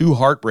lost 2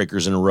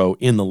 heartbreakers in a row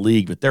in the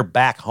league, but they're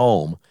back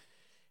home.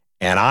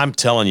 And I'm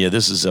telling you,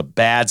 this is a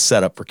bad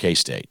setup for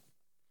K-State.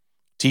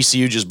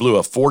 TCU just blew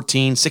a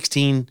 14,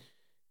 16,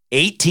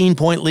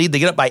 18-point lead. They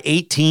get up by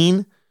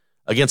 18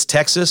 against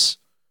Texas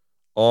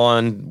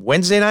on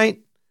Wednesday night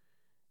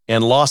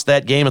and lost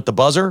that game at the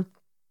buzzer.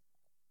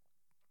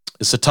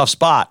 It's a tough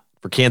spot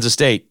for Kansas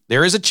State.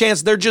 There is a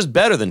chance they're just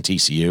better than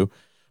TCU,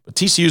 but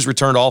TCU's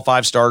returned all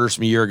 5 starters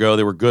from a year ago.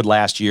 They were good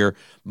last year.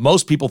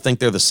 Most people think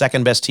they're the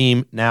second best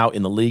team now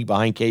in the league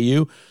behind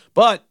KU,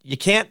 but you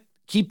can't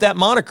keep that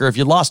moniker if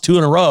you lost 2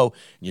 in a row.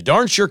 You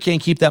darn sure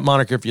can't keep that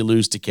moniker if you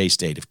lose to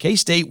K-State. If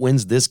K-State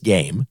wins this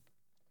game,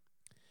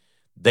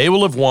 they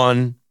will have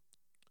won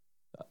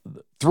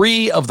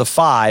 3 of the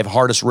 5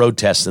 hardest road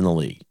tests in the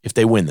league if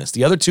they win this.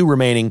 The other 2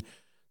 remaining,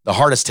 the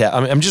hardest test.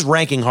 I'm just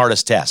ranking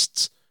hardest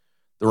tests.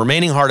 The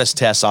remaining hardest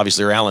tests,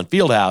 obviously, are Allen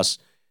Fieldhouse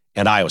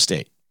and Iowa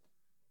State.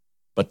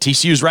 But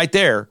TCU's right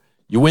there.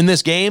 You win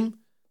this game,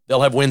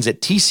 they'll have wins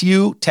at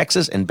TCU,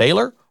 Texas, and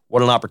Baylor.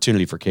 What an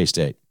opportunity for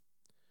K-State.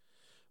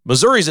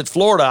 Missouri's at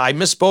Florida. I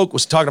misspoke,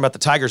 was talking about the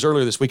Tigers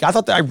earlier this week. I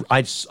thought that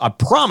I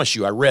promise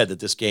you I read that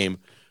this game,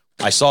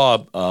 I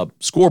saw a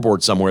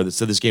scoreboard somewhere that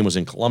said this game was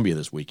in Columbia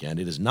this weekend.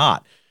 It is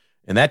not.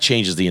 And that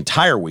changes the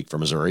entire week for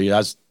Missouri.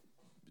 I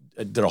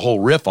did a whole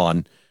riff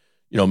on,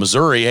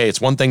 Missouri. Hey,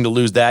 it's one thing to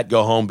lose that,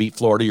 go home, beat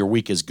Florida. Your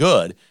week is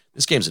good.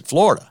 This game's at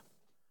Florida.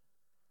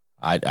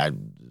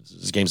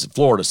 This game's at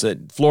Florida. So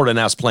Florida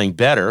now is playing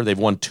better. They've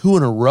won 2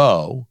 in a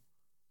row.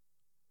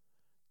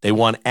 They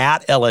won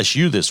at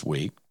LSU this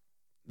week.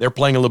 They're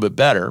playing a little bit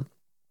better.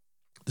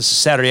 This is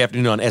Saturday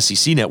afternoon on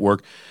SEC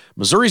Network.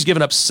 Missouri's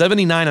given up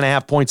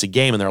 79.5 points a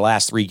game in their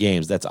last 3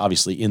 games. That's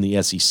obviously in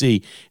the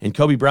SEC. And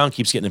Kobe Brown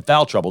keeps getting in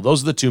foul trouble.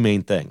 Those are the 2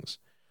 main things.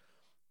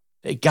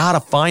 They got to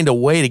find a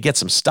way to get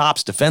some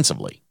stops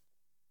defensively.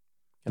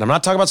 And I'm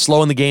not talking about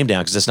slowing the game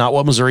down because that's not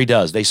what Missouri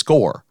does. They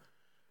score.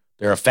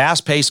 They're a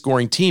fast-paced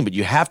scoring team, but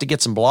you have to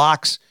get some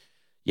blocks.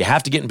 You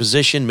have to get in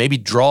position, maybe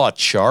draw a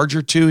charge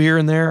or 2 here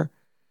and there.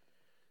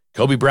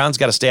 Kobe Brown's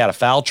got to stay out of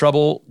foul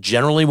trouble.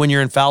 Generally, when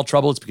you're in foul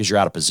trouble, it's because you're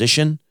out of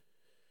position.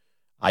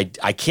 I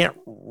can't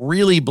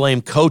really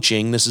blame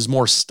coaching. This is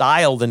more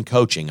style than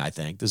coaching, I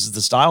think. This is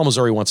the style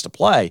Missouri wants to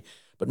play.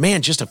 But,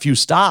 man, just a few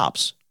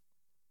stops.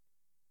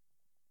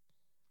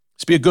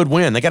 This be a good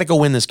win. They got to go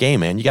win this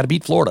game, man. You got to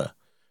beat Florida.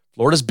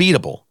 Florida's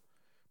beatable.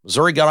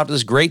 Missouri got off to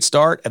this great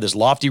start at this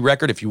lofty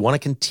record. If you want to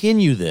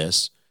continue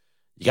this,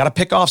 you got to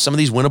pick off some of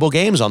these winnable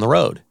games on the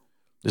road.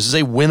 This is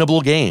a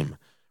winnable game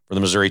for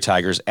the Missouri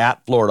Tigers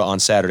at Florida on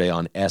Saturday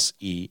on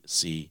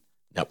SEC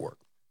Network.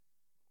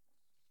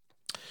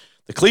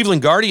 The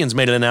Cleveland Guardians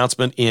made an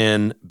announcement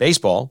in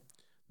baseball.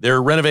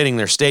 They're renovating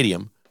their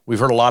stadium. We've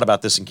heard a lot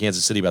about this in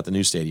Kansas City about the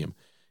new stadium.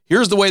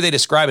 Here's the way they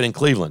describe it in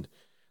Cleveland.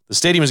 The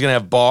stadium is going to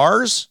have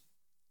bars,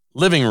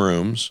 living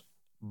rooms,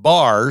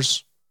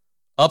 bars,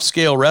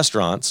 upscale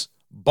restaurants,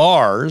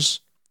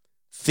 bars,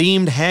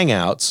 themed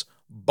hangouts,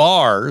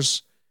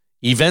 bars,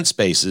 event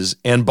spaces,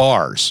 and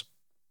bars.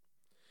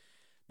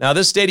 Now,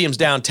 this stadium's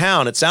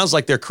downtown. It sounds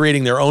like they're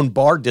creating their own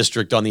bar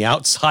district on the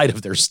outside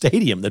of their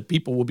stadium that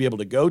people will be able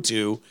to go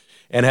to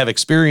and have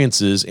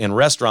experiences and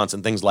restaurants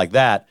and things like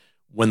that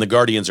when the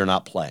Guardians are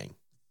not playing.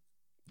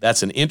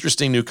 That's an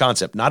interesting new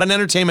concept. Not an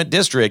entertainment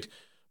district,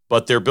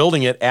 but they're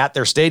building it at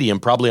their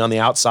stadium, probably on the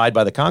outside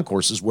by the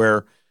concourses,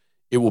 where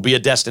it will be a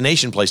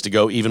destination place to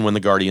go even when the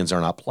Guardians are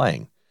not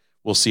playing.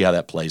 We'll see how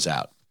that plays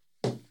out.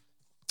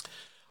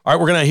 All right,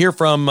 we're going to hear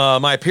from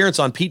my appearance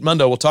on Pete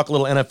Mundo. We'll talk a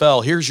little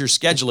NFL. Here's your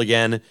schedule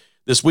again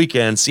this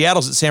weekend.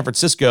 Seattle's at San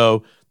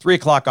Francisco, 3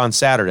 o'clock on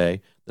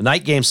Saturday. The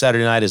night game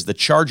Saturday night is the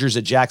Chargers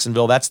at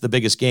Jacksonville. That's the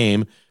biggest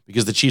game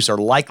because the Chiefs are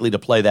likely to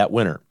play that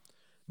winner.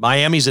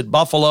 Miami's at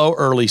Buffalo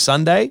early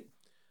Sunday.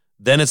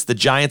 Then it's the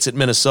Giants at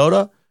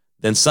Minnesota.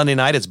 Then Sunday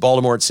night, it's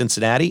Baltimore at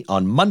Cincinnati.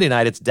 On Monday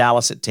night, it's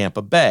Dallas at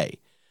Tampa Bay.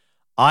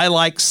 I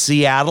like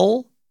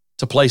Seattle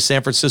to play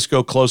San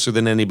Francisco closer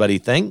than anybody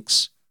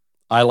thinks.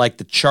 I like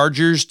the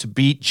Chargers to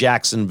beat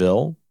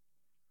Jacksonville.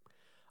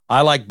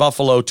 I like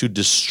Buffalo to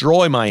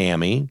destroy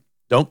Miami.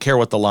 Don't care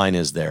what the line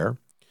is there.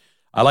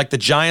 I like the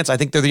Giants. I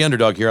think they're the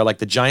underdog here. I like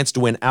the Giants to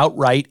win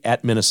outright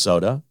at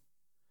Minnesota.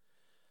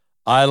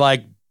 I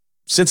like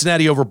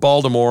Cincinnati over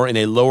Baltimore in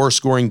a lower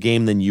scoring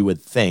game than you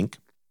would think.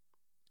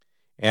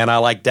 And I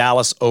like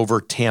Dallas over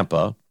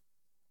Tampa.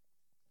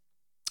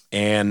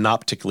 And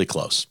not particularly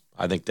close.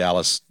 I think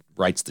Dallas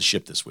rights the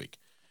ship this week.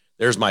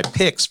 There's my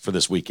picks for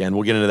this weekend.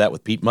 We'll get into that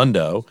with Pete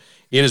Mundo.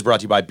 It is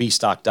brought to you by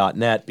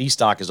bstock.net.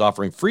 Bstock is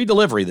offering free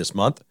delivery this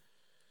month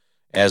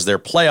as their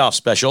playoff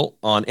special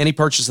on any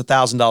purchase of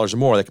 $1,000 or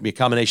more. That can be a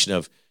combination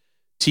of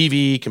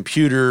TV,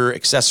 computer,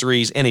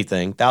 accessories,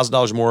 anything.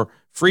 $1,000 or more,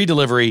 free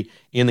delivery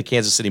in the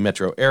Kansas City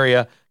metro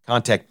area.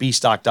 Contact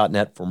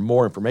bstock.net for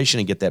more information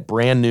and get that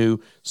brand new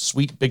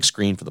sweet big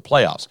screen for the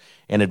playoffs.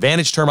 And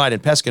Advantage Termite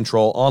and Pest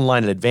Control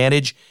online at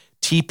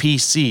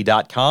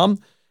AdvantageTPC.com.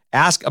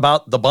 Ask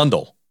about the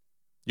bundle.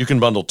 You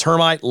can bundle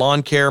termite,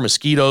 lawn care,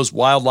 mosquitoes,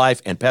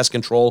 wildlife, and pest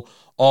control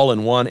all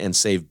in one and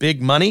save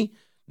big money.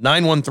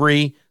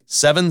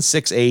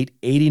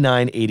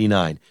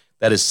 913-768-8989.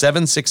 That is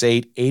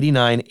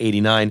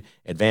 768-8989,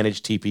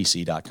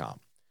 AdvantageTPC.com.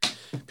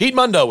 Pete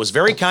Mundo was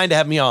very kind to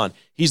have me on.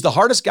 He's the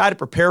hardest guy to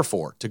prepare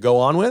for, to go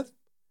on with.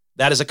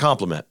 That is a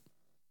compliment.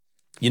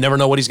 You never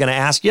know what he's going to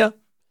ask you.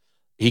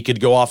 He could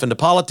go off into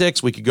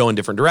politics. We could go in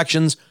different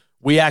directions.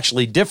 We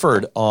actually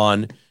differed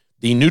on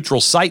the neutral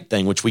site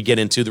thing, which we get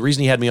into. The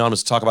reason he had me on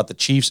was to talk about the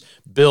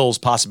Chiefs-Bills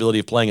possibility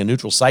of playing a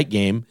neutral site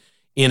game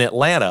in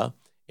Atlanta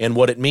and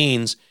what it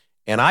means.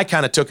 And I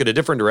kind of took it a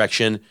different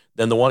direction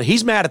than the one.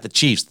 He's mad at the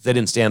Chiefs that they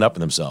didn't stand up for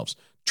themselves,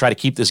 try to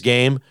keep this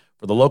game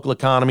for the local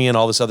economy and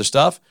all this other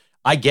stuff.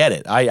 I get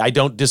it. I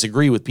don't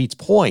disagree with Pete's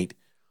point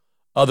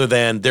other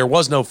than there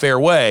was no fair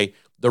way.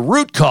 The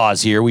root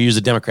cause here, we use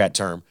a Democrat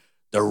term,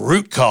 the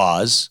root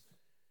cause,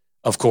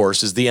 of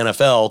course, is the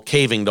NFL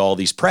caving to all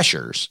these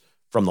pressures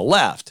from the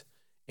left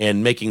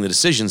and making the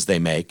decisions they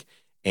make.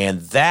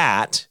 And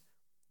that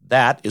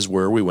is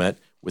where we went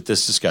with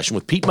this discussion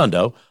with Pete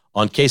Mundo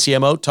on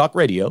KCMO Talk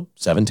Radio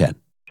 710.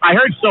 I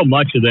heard so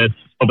much of this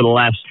over the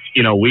last,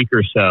 week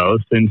or so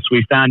since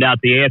we found out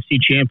the AFC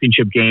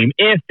Championship game,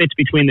 if it's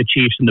between the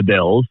Chiefs and the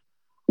Bills,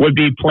 would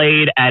be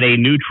played at a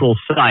neutral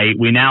site.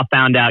 We now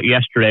found out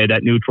yesterday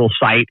that neutral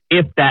site,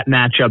 if that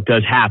matchup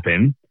does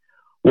happen,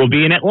 will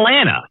be in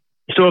Atlanta.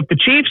 So if the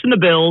Chiefs and the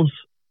Bills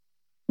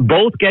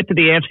both get to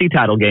the AFC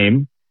title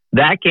game,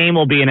 that game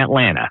will be in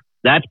Atlanta.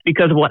 That's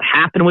because of what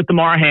happened with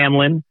Damar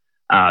Hamlin,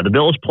 the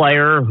Bills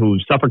player who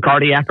suffered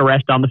cardiac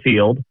arrest on the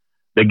field.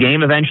 The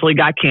game eventually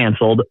got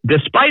canceled,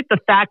 despite the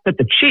fact that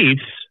the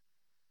Chiefs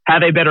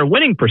have a better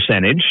winning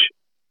percentage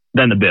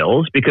than the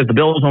Bills, because the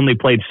Bills only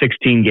played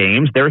 16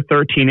 games. They're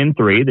 13-3.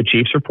 The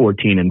Chiefs are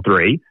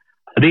 14-3.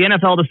 The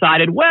NFL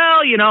decided,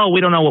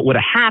 we don't know what would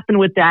have happened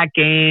with that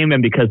game.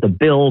 And because the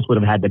Bills would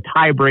have had the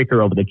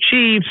tiebreaker over the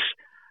Chiefs,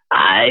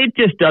 it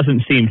just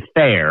doesn't seem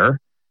fair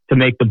to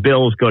make the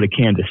Bills go to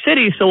Kansas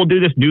City. So we'll do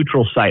this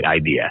neutral site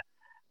idea.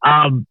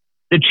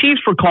 The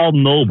Chiefs were called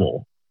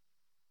noble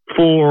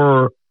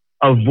for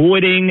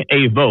avoiding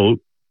a vote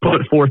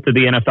put forth to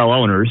the NFL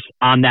owners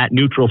on that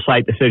neutral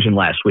site decision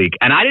last week.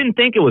 And I didn't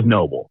think it was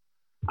noble.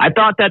 I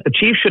thought that the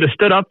Chiefs should have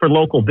stood up for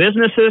local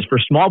businesses, for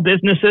small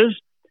businesses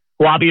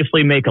who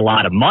obviously make a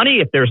lot of money.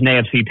 If there's an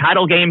AFC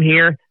title game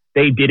here,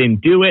 they didn't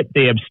do it.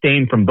 They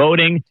abstained from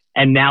voting.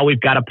 And now we've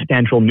got a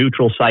potential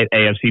neutral site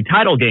AFC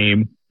title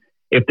game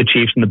if the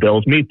Chiefs and the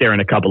Bills meet there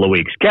in a couple of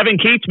weeks. Kevin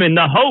Kietzman,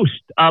 the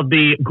host of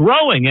the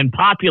growing and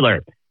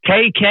popular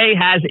KK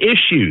Has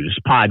Issues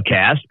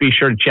podcast. Be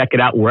sure to check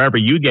it out wherever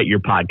you get your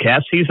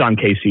podcasts. He's on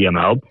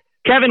KCMO.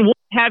 Kevin, what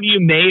have you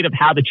made of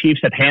how the Chiefs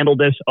have handled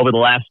this over the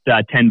last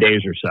 10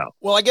 days or so?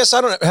 Well, I guess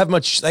I don't have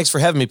much. Thanks for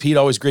having me, Pete.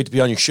 Always great to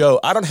be on your show.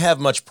 I don't have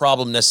much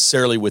problem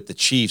necessarily with the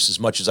Chiefs as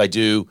much as I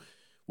do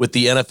with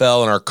the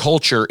NFL and our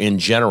culture in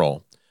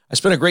general. I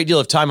spent a great deal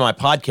of time on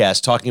my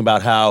podcast talking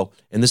about how,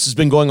 and this has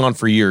been going on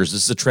for years,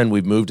 this is a trend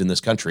we've moved in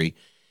this country,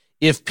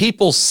 if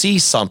people see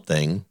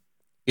something,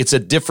 it's a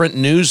different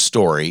news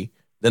story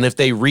than if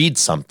they read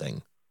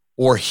something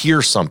or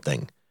hear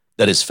something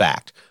that is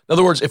fact. In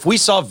other words, if we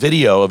saw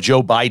video of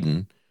Joe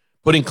Biden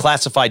putting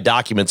classified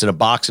documents in a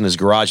box in his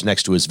garage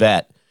next to his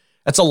vet,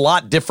 that's a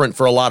lot different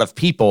for a lot of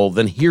people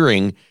than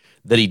hearing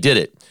that he did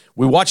it.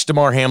 We watched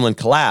Damar Hamlin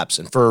collapse,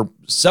 and for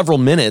several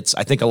minutes,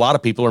 I think a lot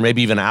of people, or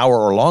maybe even an hour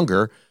or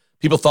longer,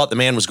 people thought the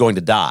man was going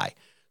to die.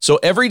 So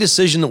every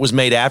decision that was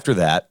made after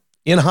that,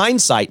 in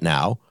hindsight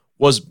now,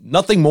 was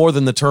nothing more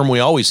than the term we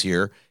always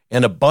hear,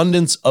 an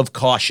abundance of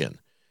caution.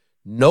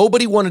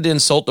 Nobody wanted to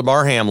insult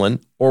Damar Hamlin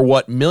or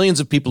what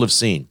millions of people have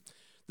seen.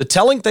 The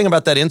telling thing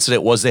about that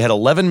incident was they had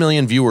 11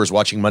 million viewers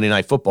watching Monday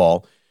Night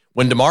Football.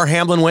 When Damar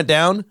Hamlin went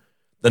down,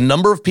 the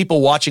number of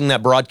people watching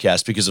that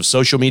broadcast because of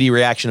social media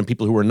reaction and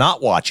people who were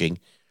not watching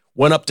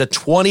went up to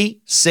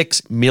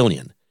 26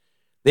 million.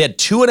 They had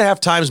 2.5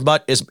 times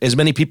as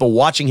many people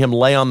watching him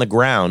lay on the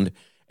ground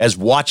as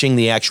watching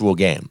the actual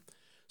game.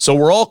 So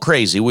we're all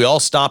crazy. We all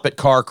stop at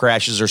car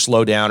crashes or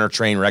slow down or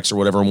train wrecks or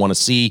whatever and want to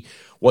see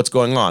what's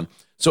going on.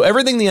 So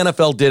everything the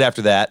NFL did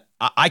after that,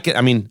 I'm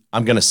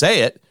going to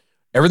say it.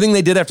 Everything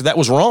they did after that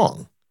was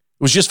wrong.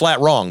 It was just flat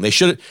wrong.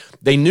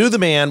 They knew the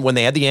man when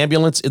they had the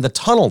ambulance in the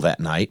tunnel that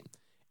night,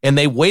 and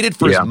they waited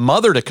for his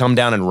mother to come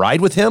down and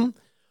ride with him.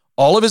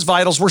 All of his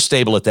vitals were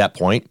stable at that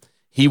point.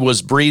 He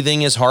was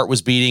breathing, his heart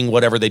was beating,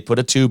 whatever. They put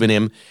a tube in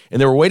him,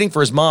 and they were waiting for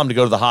his mom to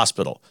go to the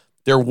hospital.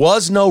 There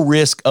was no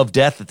risk of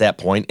death at that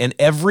point, and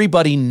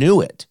everybody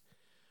knew it.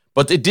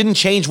 But it didn't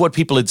change what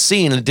people had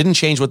seen, and it didn't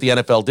change what the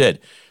NFL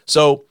did.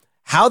 So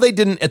how they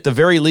didn't, at the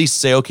very least,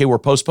 say, okay, we're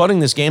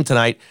postponing this game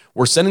tonight,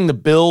 we're sending the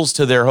Bills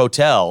to their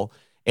hotel,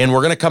 and we're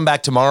going to come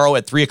back tomorrow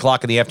at 3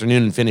 o'clock in the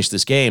afternoon and finish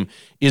this game,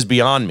 is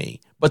beyond me.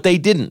 But they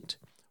didn't.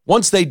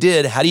 Once they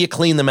did, how do you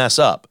clean the mess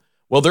up?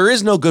 Well, there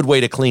is no good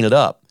way to clean it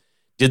up.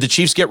 Did the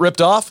Chiefs get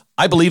ripped off?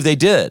 I believe they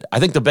did. I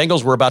think the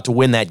Bengals were about to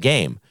win that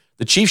game.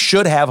 The Chiefs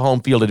should have home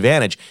field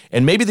advantage,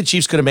 and maybe the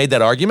Chiefs could have made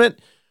that argument,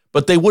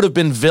 but they would have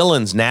been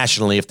villains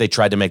nationally if they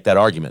tried to make that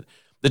argument.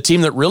 The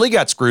team that really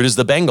got screwed is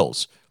the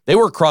Bengals. They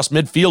were across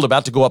midfield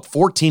about to go up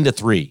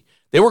 14-3.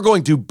 They were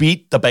going to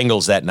beat the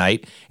Bengals that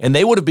night, and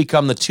they would have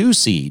become the 2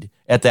 seed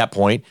at that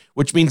point,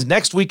 which means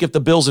next week if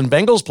the Bills and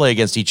Bengals play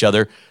against each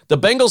other, the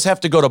Bengals have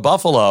to go to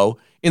Buffalo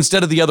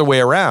instead of the other way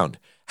around.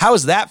 How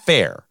is that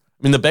fair?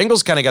 I mean, the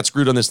Bengals kind of got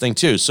screwed on this thing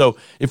too. So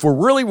if we're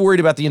really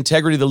worried about the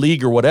integrity of the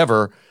league or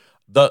whatever,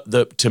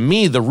 to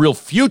me, the real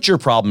future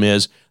problem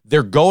is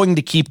they're going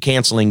to keep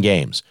canceling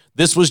games.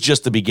 This was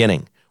just the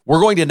beginning.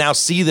 We're going to now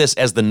see this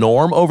as the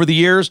norm over the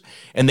years,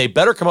 and they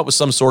better come up with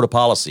some sort of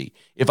policy.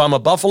 If I'm a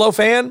Buffalo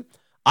fan,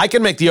 I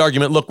can make the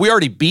argument, look, we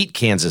already beat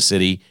Kansas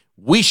City.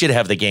 We should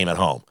have the game at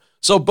home.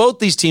 So both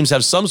these teams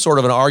have some sort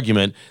of an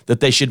argument that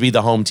they should be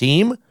the home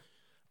team,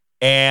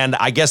 and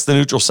I guess the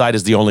neutral site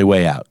is the only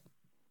way out.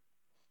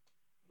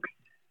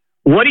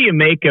 What do you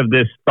make of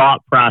this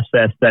thought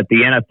process that the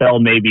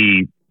NFL may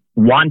be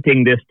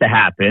wanting this to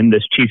happen,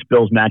 this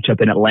Chiefs-Bills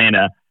matchup in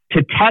Atlanta,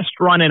 to test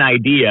run an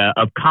idea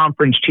of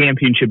conference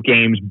championship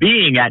games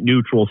being at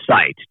neutral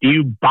sites? Do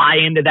you buy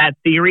into that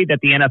theory that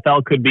the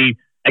NFL could be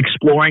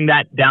exploring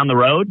that down the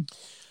road?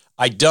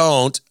 I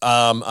don't.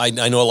 I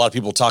know a lot of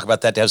people talk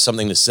about that to have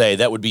something to say.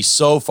 That would be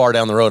so far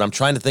down the road. I'm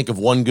trying to think of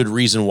one good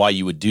reason why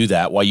you would do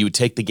that, why you would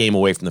take the game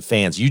away from the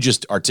fans. You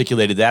just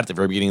articulated that at the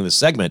very beginning of the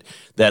segment,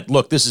 that,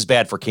 look, this is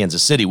bad for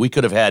Kansas City. We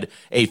could have had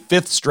a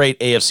fifth straight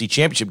AFC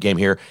championship game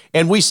here,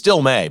 and we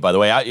still may, by the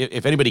way.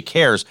 If anybody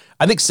cares,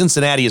 I think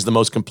Cincinnati is the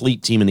most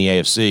complete team in the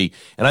AFC,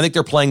 and I think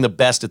they're playing the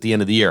best at the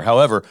end of the year.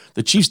 However,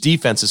 the Chiefs'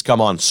 defense has come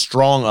on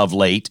strong of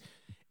late,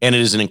 and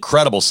it is an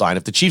incredible sign.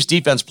 If the Chiefs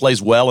defense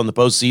plays well in the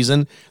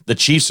postseason, the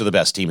Chiefs are the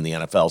best team in the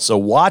NFL. So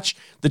watch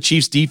the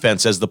Chiefs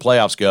defense as the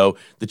playoffs go.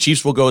 The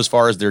Chiefs will go as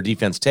far as their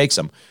defense takes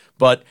them.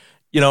 But,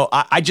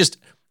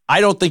 I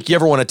don't think you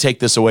ever want to take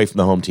this away from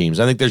the home teams.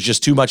 I think there's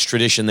just too much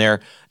tradition there.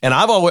 And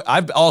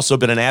I've also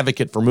been an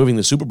advocate for moving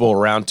the Super Bowl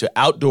around to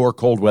outdoor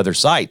cold weather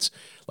sites.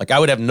 Like, I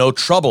would have no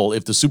trouble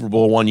if the Super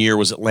Bowl one year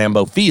was at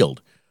Lambeau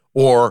Field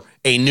or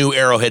a new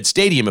Arrowhead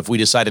Stadium if we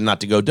decided not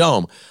to go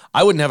dome.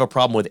 I wouldn't have a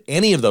problem with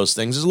any of those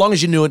things as long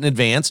as you knew it in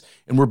advance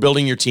and we're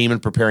building your team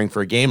and preparing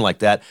for a game like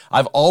that.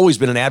 I've always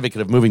been an advocate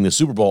of moving the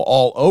Super Bowl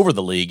all over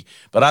the league,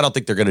 but I don't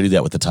think they're going to do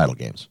that with the title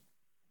games.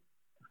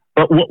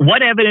 But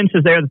what evidence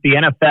is there that the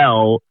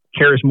NFL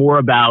cares more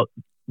about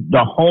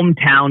the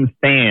hometown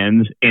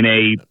fans in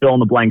a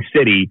fill-in-the-blank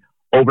city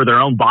over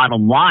their own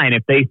bottom line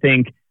if they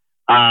think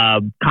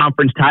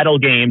conference title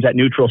games at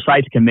neutral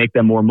sites can make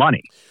them more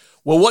money?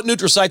 Well, what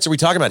neutral sites are we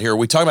talking about here? Are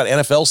we talking about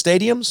NFL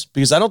stadiums?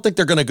 Because I don't think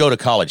they're going to go to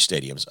college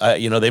stadiums.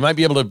 They might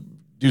be able to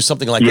do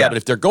something like that. But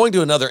if they're going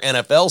to another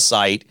NFL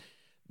site,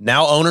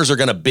 now owners are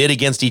going to bid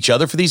against each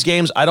other for these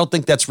games. I don't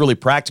think that's really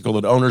practical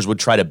that owners would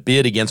try to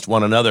bid against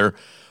one another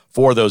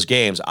for those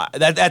games.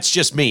 That's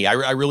just me.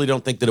 I really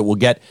don't think that it will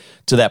get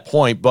to that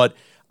point. But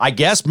I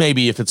guess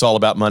maybe if it's all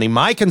about money,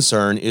 my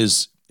concern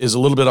is a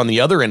little bit on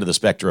the other end of the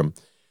spectrum.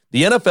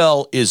 The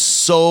NFL is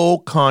so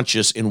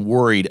conscious and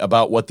worried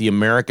about what the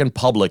American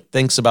public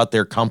thinks about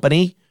their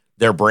company,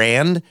 their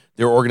brand,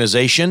 their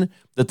organization,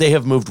 that they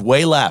have moved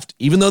way left,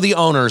 even though the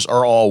owners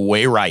are all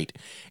way right.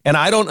 And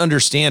I don't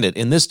understand it.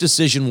 And this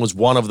decision was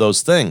one of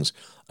those things.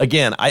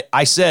 Again,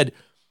 I said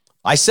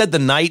the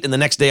night and the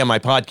next day on my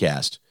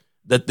podcast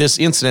that this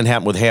incident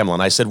happened with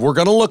Hamlin. I said, we're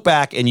going to look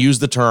back and use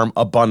the term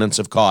abundance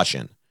of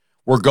caution.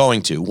 We're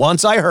going to.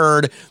 Once I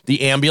heard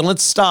the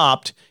ambulance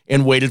stopped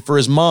and waited for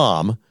his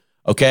mom,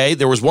 okay,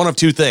 there was one of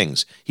two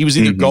things. He was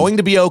either going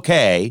to be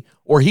okay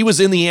or he was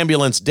in the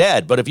ambulance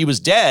dead. But if he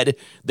was dead,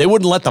 they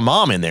wouldn't let the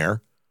mom in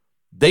there.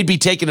 They'd be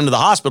taking him to the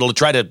hospital to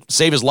try to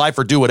save his life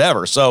or do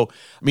whatever. So,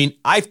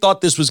 I thought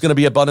this was going to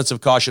be abundance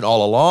of caution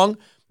all along.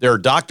 There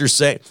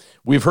are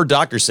we've heard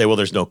doctors say, well,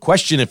 there's no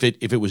question if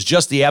it was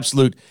just the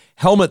absolute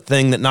helmet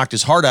thing that knocked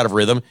his heart out of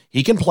rhythm,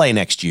 he can play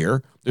next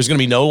year. There's going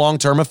to be no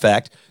long-term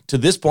effect. To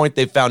this point,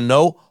 they've found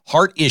no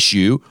heart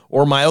issue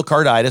or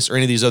myocarditis or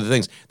any of these other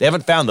things. They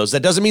haven't found those.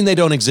 That doesn't mean they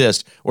don't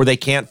exist or they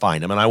can't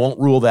find them, and I won't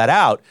rule that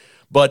out.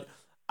 But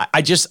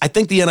I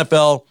think the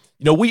NFL,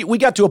 we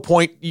got to a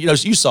point,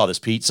 you saw this,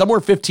 Pete, somewhere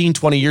 15,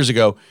 20 years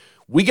ago,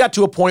 we got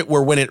to a point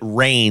where when it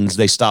rains,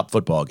 they stop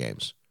football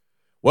games.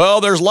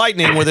 Well, there's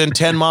lightning within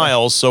 10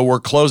 miles, so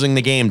we're closing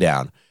the game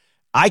down.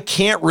 I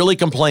can't really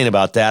complain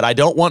about that. I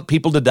don't want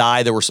people to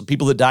die. There were some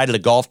people that died at a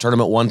golf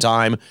tournament one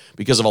time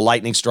because of a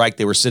lightning strike.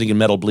 They were sitting in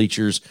metal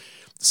bleachers.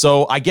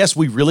 So I guess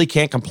we really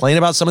can't complain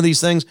about some of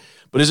these things.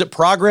 But is it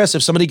progress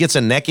if somebody gets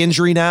a neck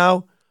injury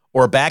now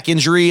or a back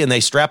injury and they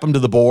strap them to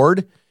the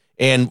board?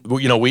 And,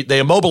 they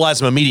immobilize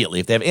them immediately.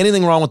 If they have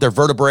anything wrong with their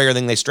vertebrae or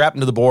anything, they strap them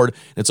to the board.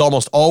 It's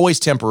almost always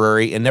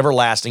temporary and never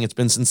lasting. It's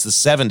been since the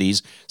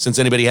 70s since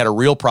anybody had a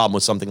real problem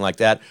with something like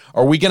that.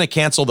 Are we going to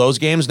cancel those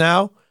games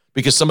now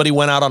because somebody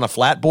went out on a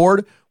flat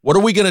board? What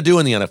are we going to do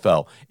in the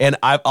NFL? And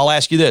I'll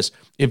ask you this.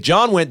 If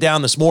John went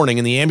down this morning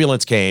and the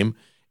ambulance came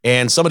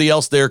and somebody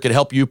else there could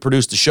help you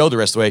produce the show the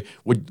rest of the way,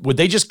 would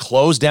they just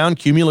close down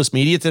Cumulus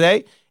Media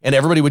today and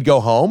everybody would go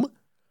home?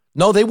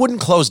 No, they wouldn't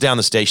close down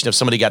the station if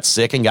somebody got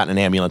sick and got in an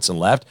ambulance and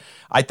left.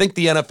 I think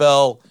the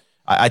NFL,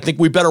 I think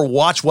we better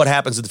watch what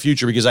happens in the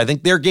future because I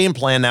think their game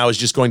plan now is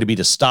just going to be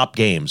to stop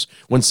games.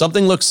 When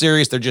something looks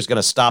serious, they're just going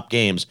to stop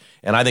games.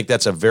 And I think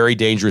that's a very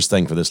dangerous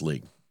thing for this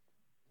league.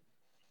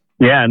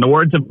 Yeah, in the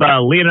words of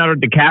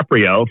Leonardo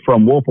DiCaprio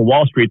from Wolf of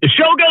Wall Street, the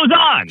show goes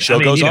on. Show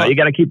goes on. You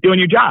got to keep doing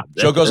your job.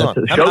 Show goes on.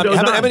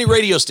 How many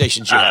radio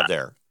stations you have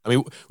there?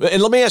 And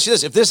let me ask you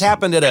this: if this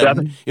happened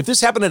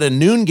at a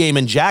noon game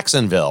in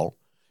Jacksonville,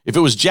 if it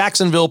was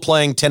Jacksonville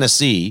playing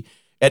Tennessee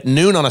at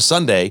noon on a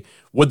Sunday,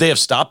 would they have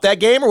stopped that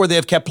game or would they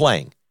have kept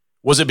playing?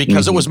 Was it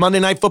because it was Monday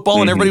Night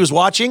Football and everybody was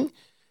watching?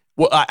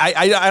 Well,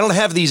 I don't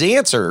have these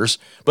answers,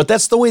 but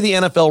that's the way the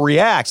NFL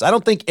reacts. I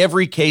don't think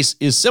every case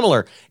is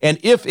similar. And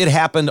if it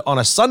happened on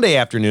a Sunday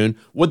afternoon,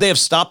 would they have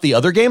stopped the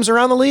other games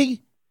around the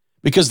league?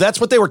 Because that's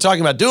what they were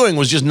talking about doing,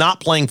 was just not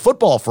playing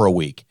football for a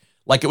week,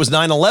 like it was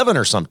 9/11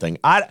 or something.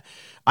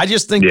 I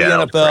just think the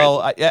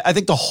NFL, I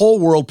think the whole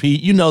world,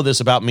 Pete, you know this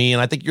about me,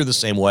 and I think you're the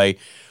same way.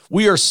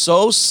 We are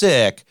so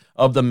sick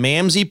of the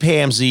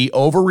mamsy-pamsy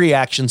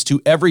overreactions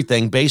to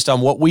everything based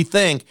on what we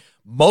think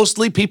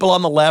mostly people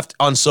on the left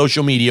on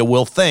social media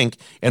will think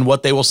and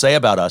what they will say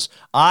about us.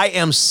 I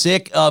am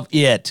sick of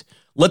it.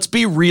 Let's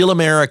be real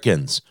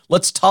Americans.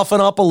 Let's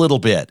toughen up a little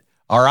bit,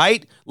 all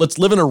right? Let's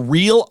live in a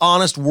real,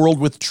 honest world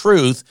with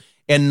truth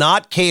and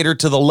not cater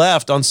to the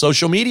left on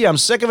social media. I'm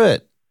sick of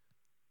it.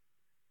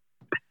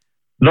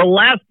 The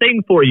last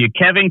thing for you,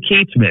 Kevin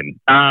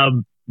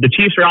Kietzman. The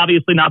Chiefs are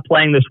obviously not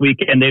playing this week,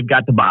 and they've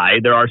got to bye.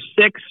 There are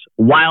 6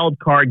 wild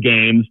card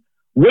games.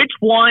 Which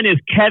one is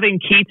Kevin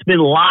Kietzman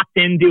locked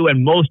into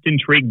and most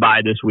intrigued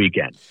by this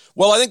weekend?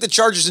 Well, I think the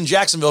Chargers in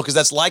Jacksonville, because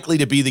that's likely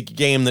to be the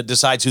game that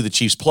decides who the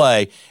Chiefs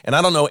play. And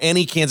I don't know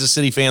any Kansas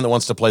City fan that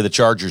wants to play the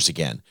Chargers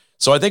again.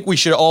 So I think we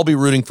should all be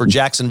rooting for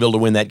Jacksonville to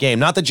win that game.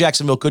 Not that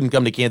Jacksonville couldn't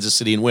come to Kansas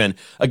City and win.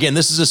 Again,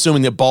 this is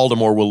assuming that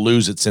Baltimore will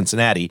lose at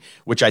Cincinnati,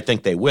 which I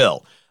think they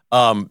will.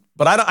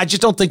 But I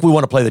just don't think we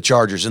want to play the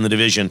Chargers in the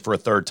division for a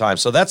third time.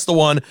 So that's the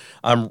one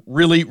I'm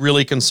really,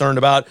 really concerned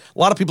about. A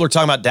lot of people are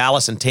talking about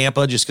Dallas and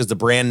Tampa just because the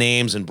brand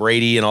names and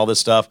Brady and all this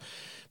stuff.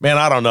 Man,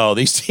 I don't know.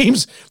 These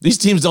teams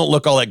don't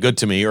look all that good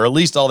to me, or at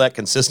least all that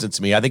consistent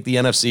to me. I think the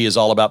NFC is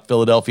all about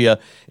Philadelphia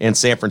and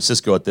San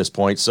Francisco at this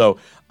point. So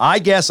I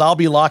guess I'll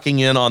be locking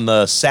in on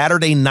the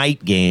Saturday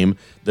night game,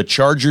 the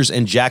Chargers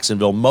and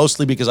Jacksonville,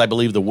 mostly because I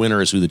believe the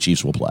winner is who the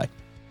Chiefs will play.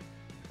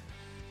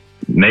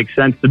 Makes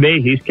sense to me.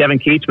 He's Kevin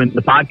Kietzman,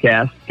 the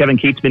podcast. Kevin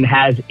Kietzman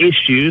Has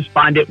Issues.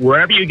 Find it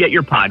wherever you get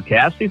your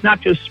podcasts. He's not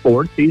just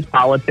sports. He's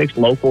politics,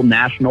 local,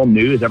 national,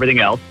 news,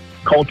 everything else,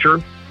 culture,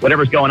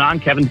 whatever's going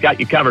on. Kevin's got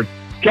you covered.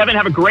 Kevin,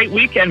 have a great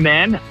weekend,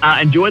 man.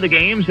 Enjoy the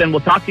games, and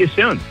we'll talk to you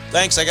soon.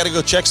 Thanks. I got to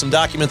go check some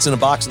documents in a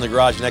box in the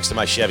garage next to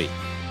my Chevy.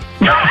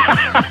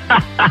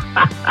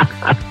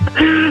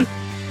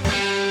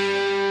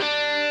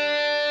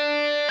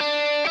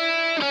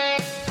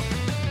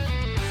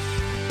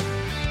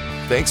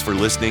 Thanks for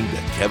listening to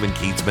Kevin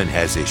Kietzman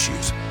Has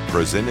Issues,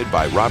 presented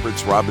by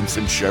Roberts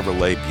Robinson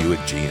Chevrolet Buick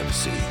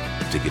GMC.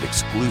 To get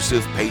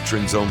exclusive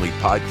patrons-only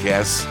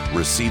podcasts,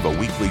 receive a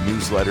weekly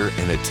newsletter,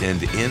 and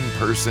attend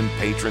in-person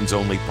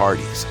patrons-only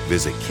parties,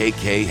 visit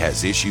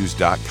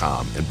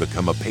KKHasIssues.com and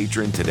become a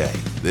patron today.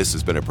 This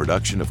has been a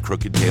production of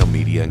Crooked Tail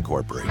Media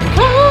Incorporated.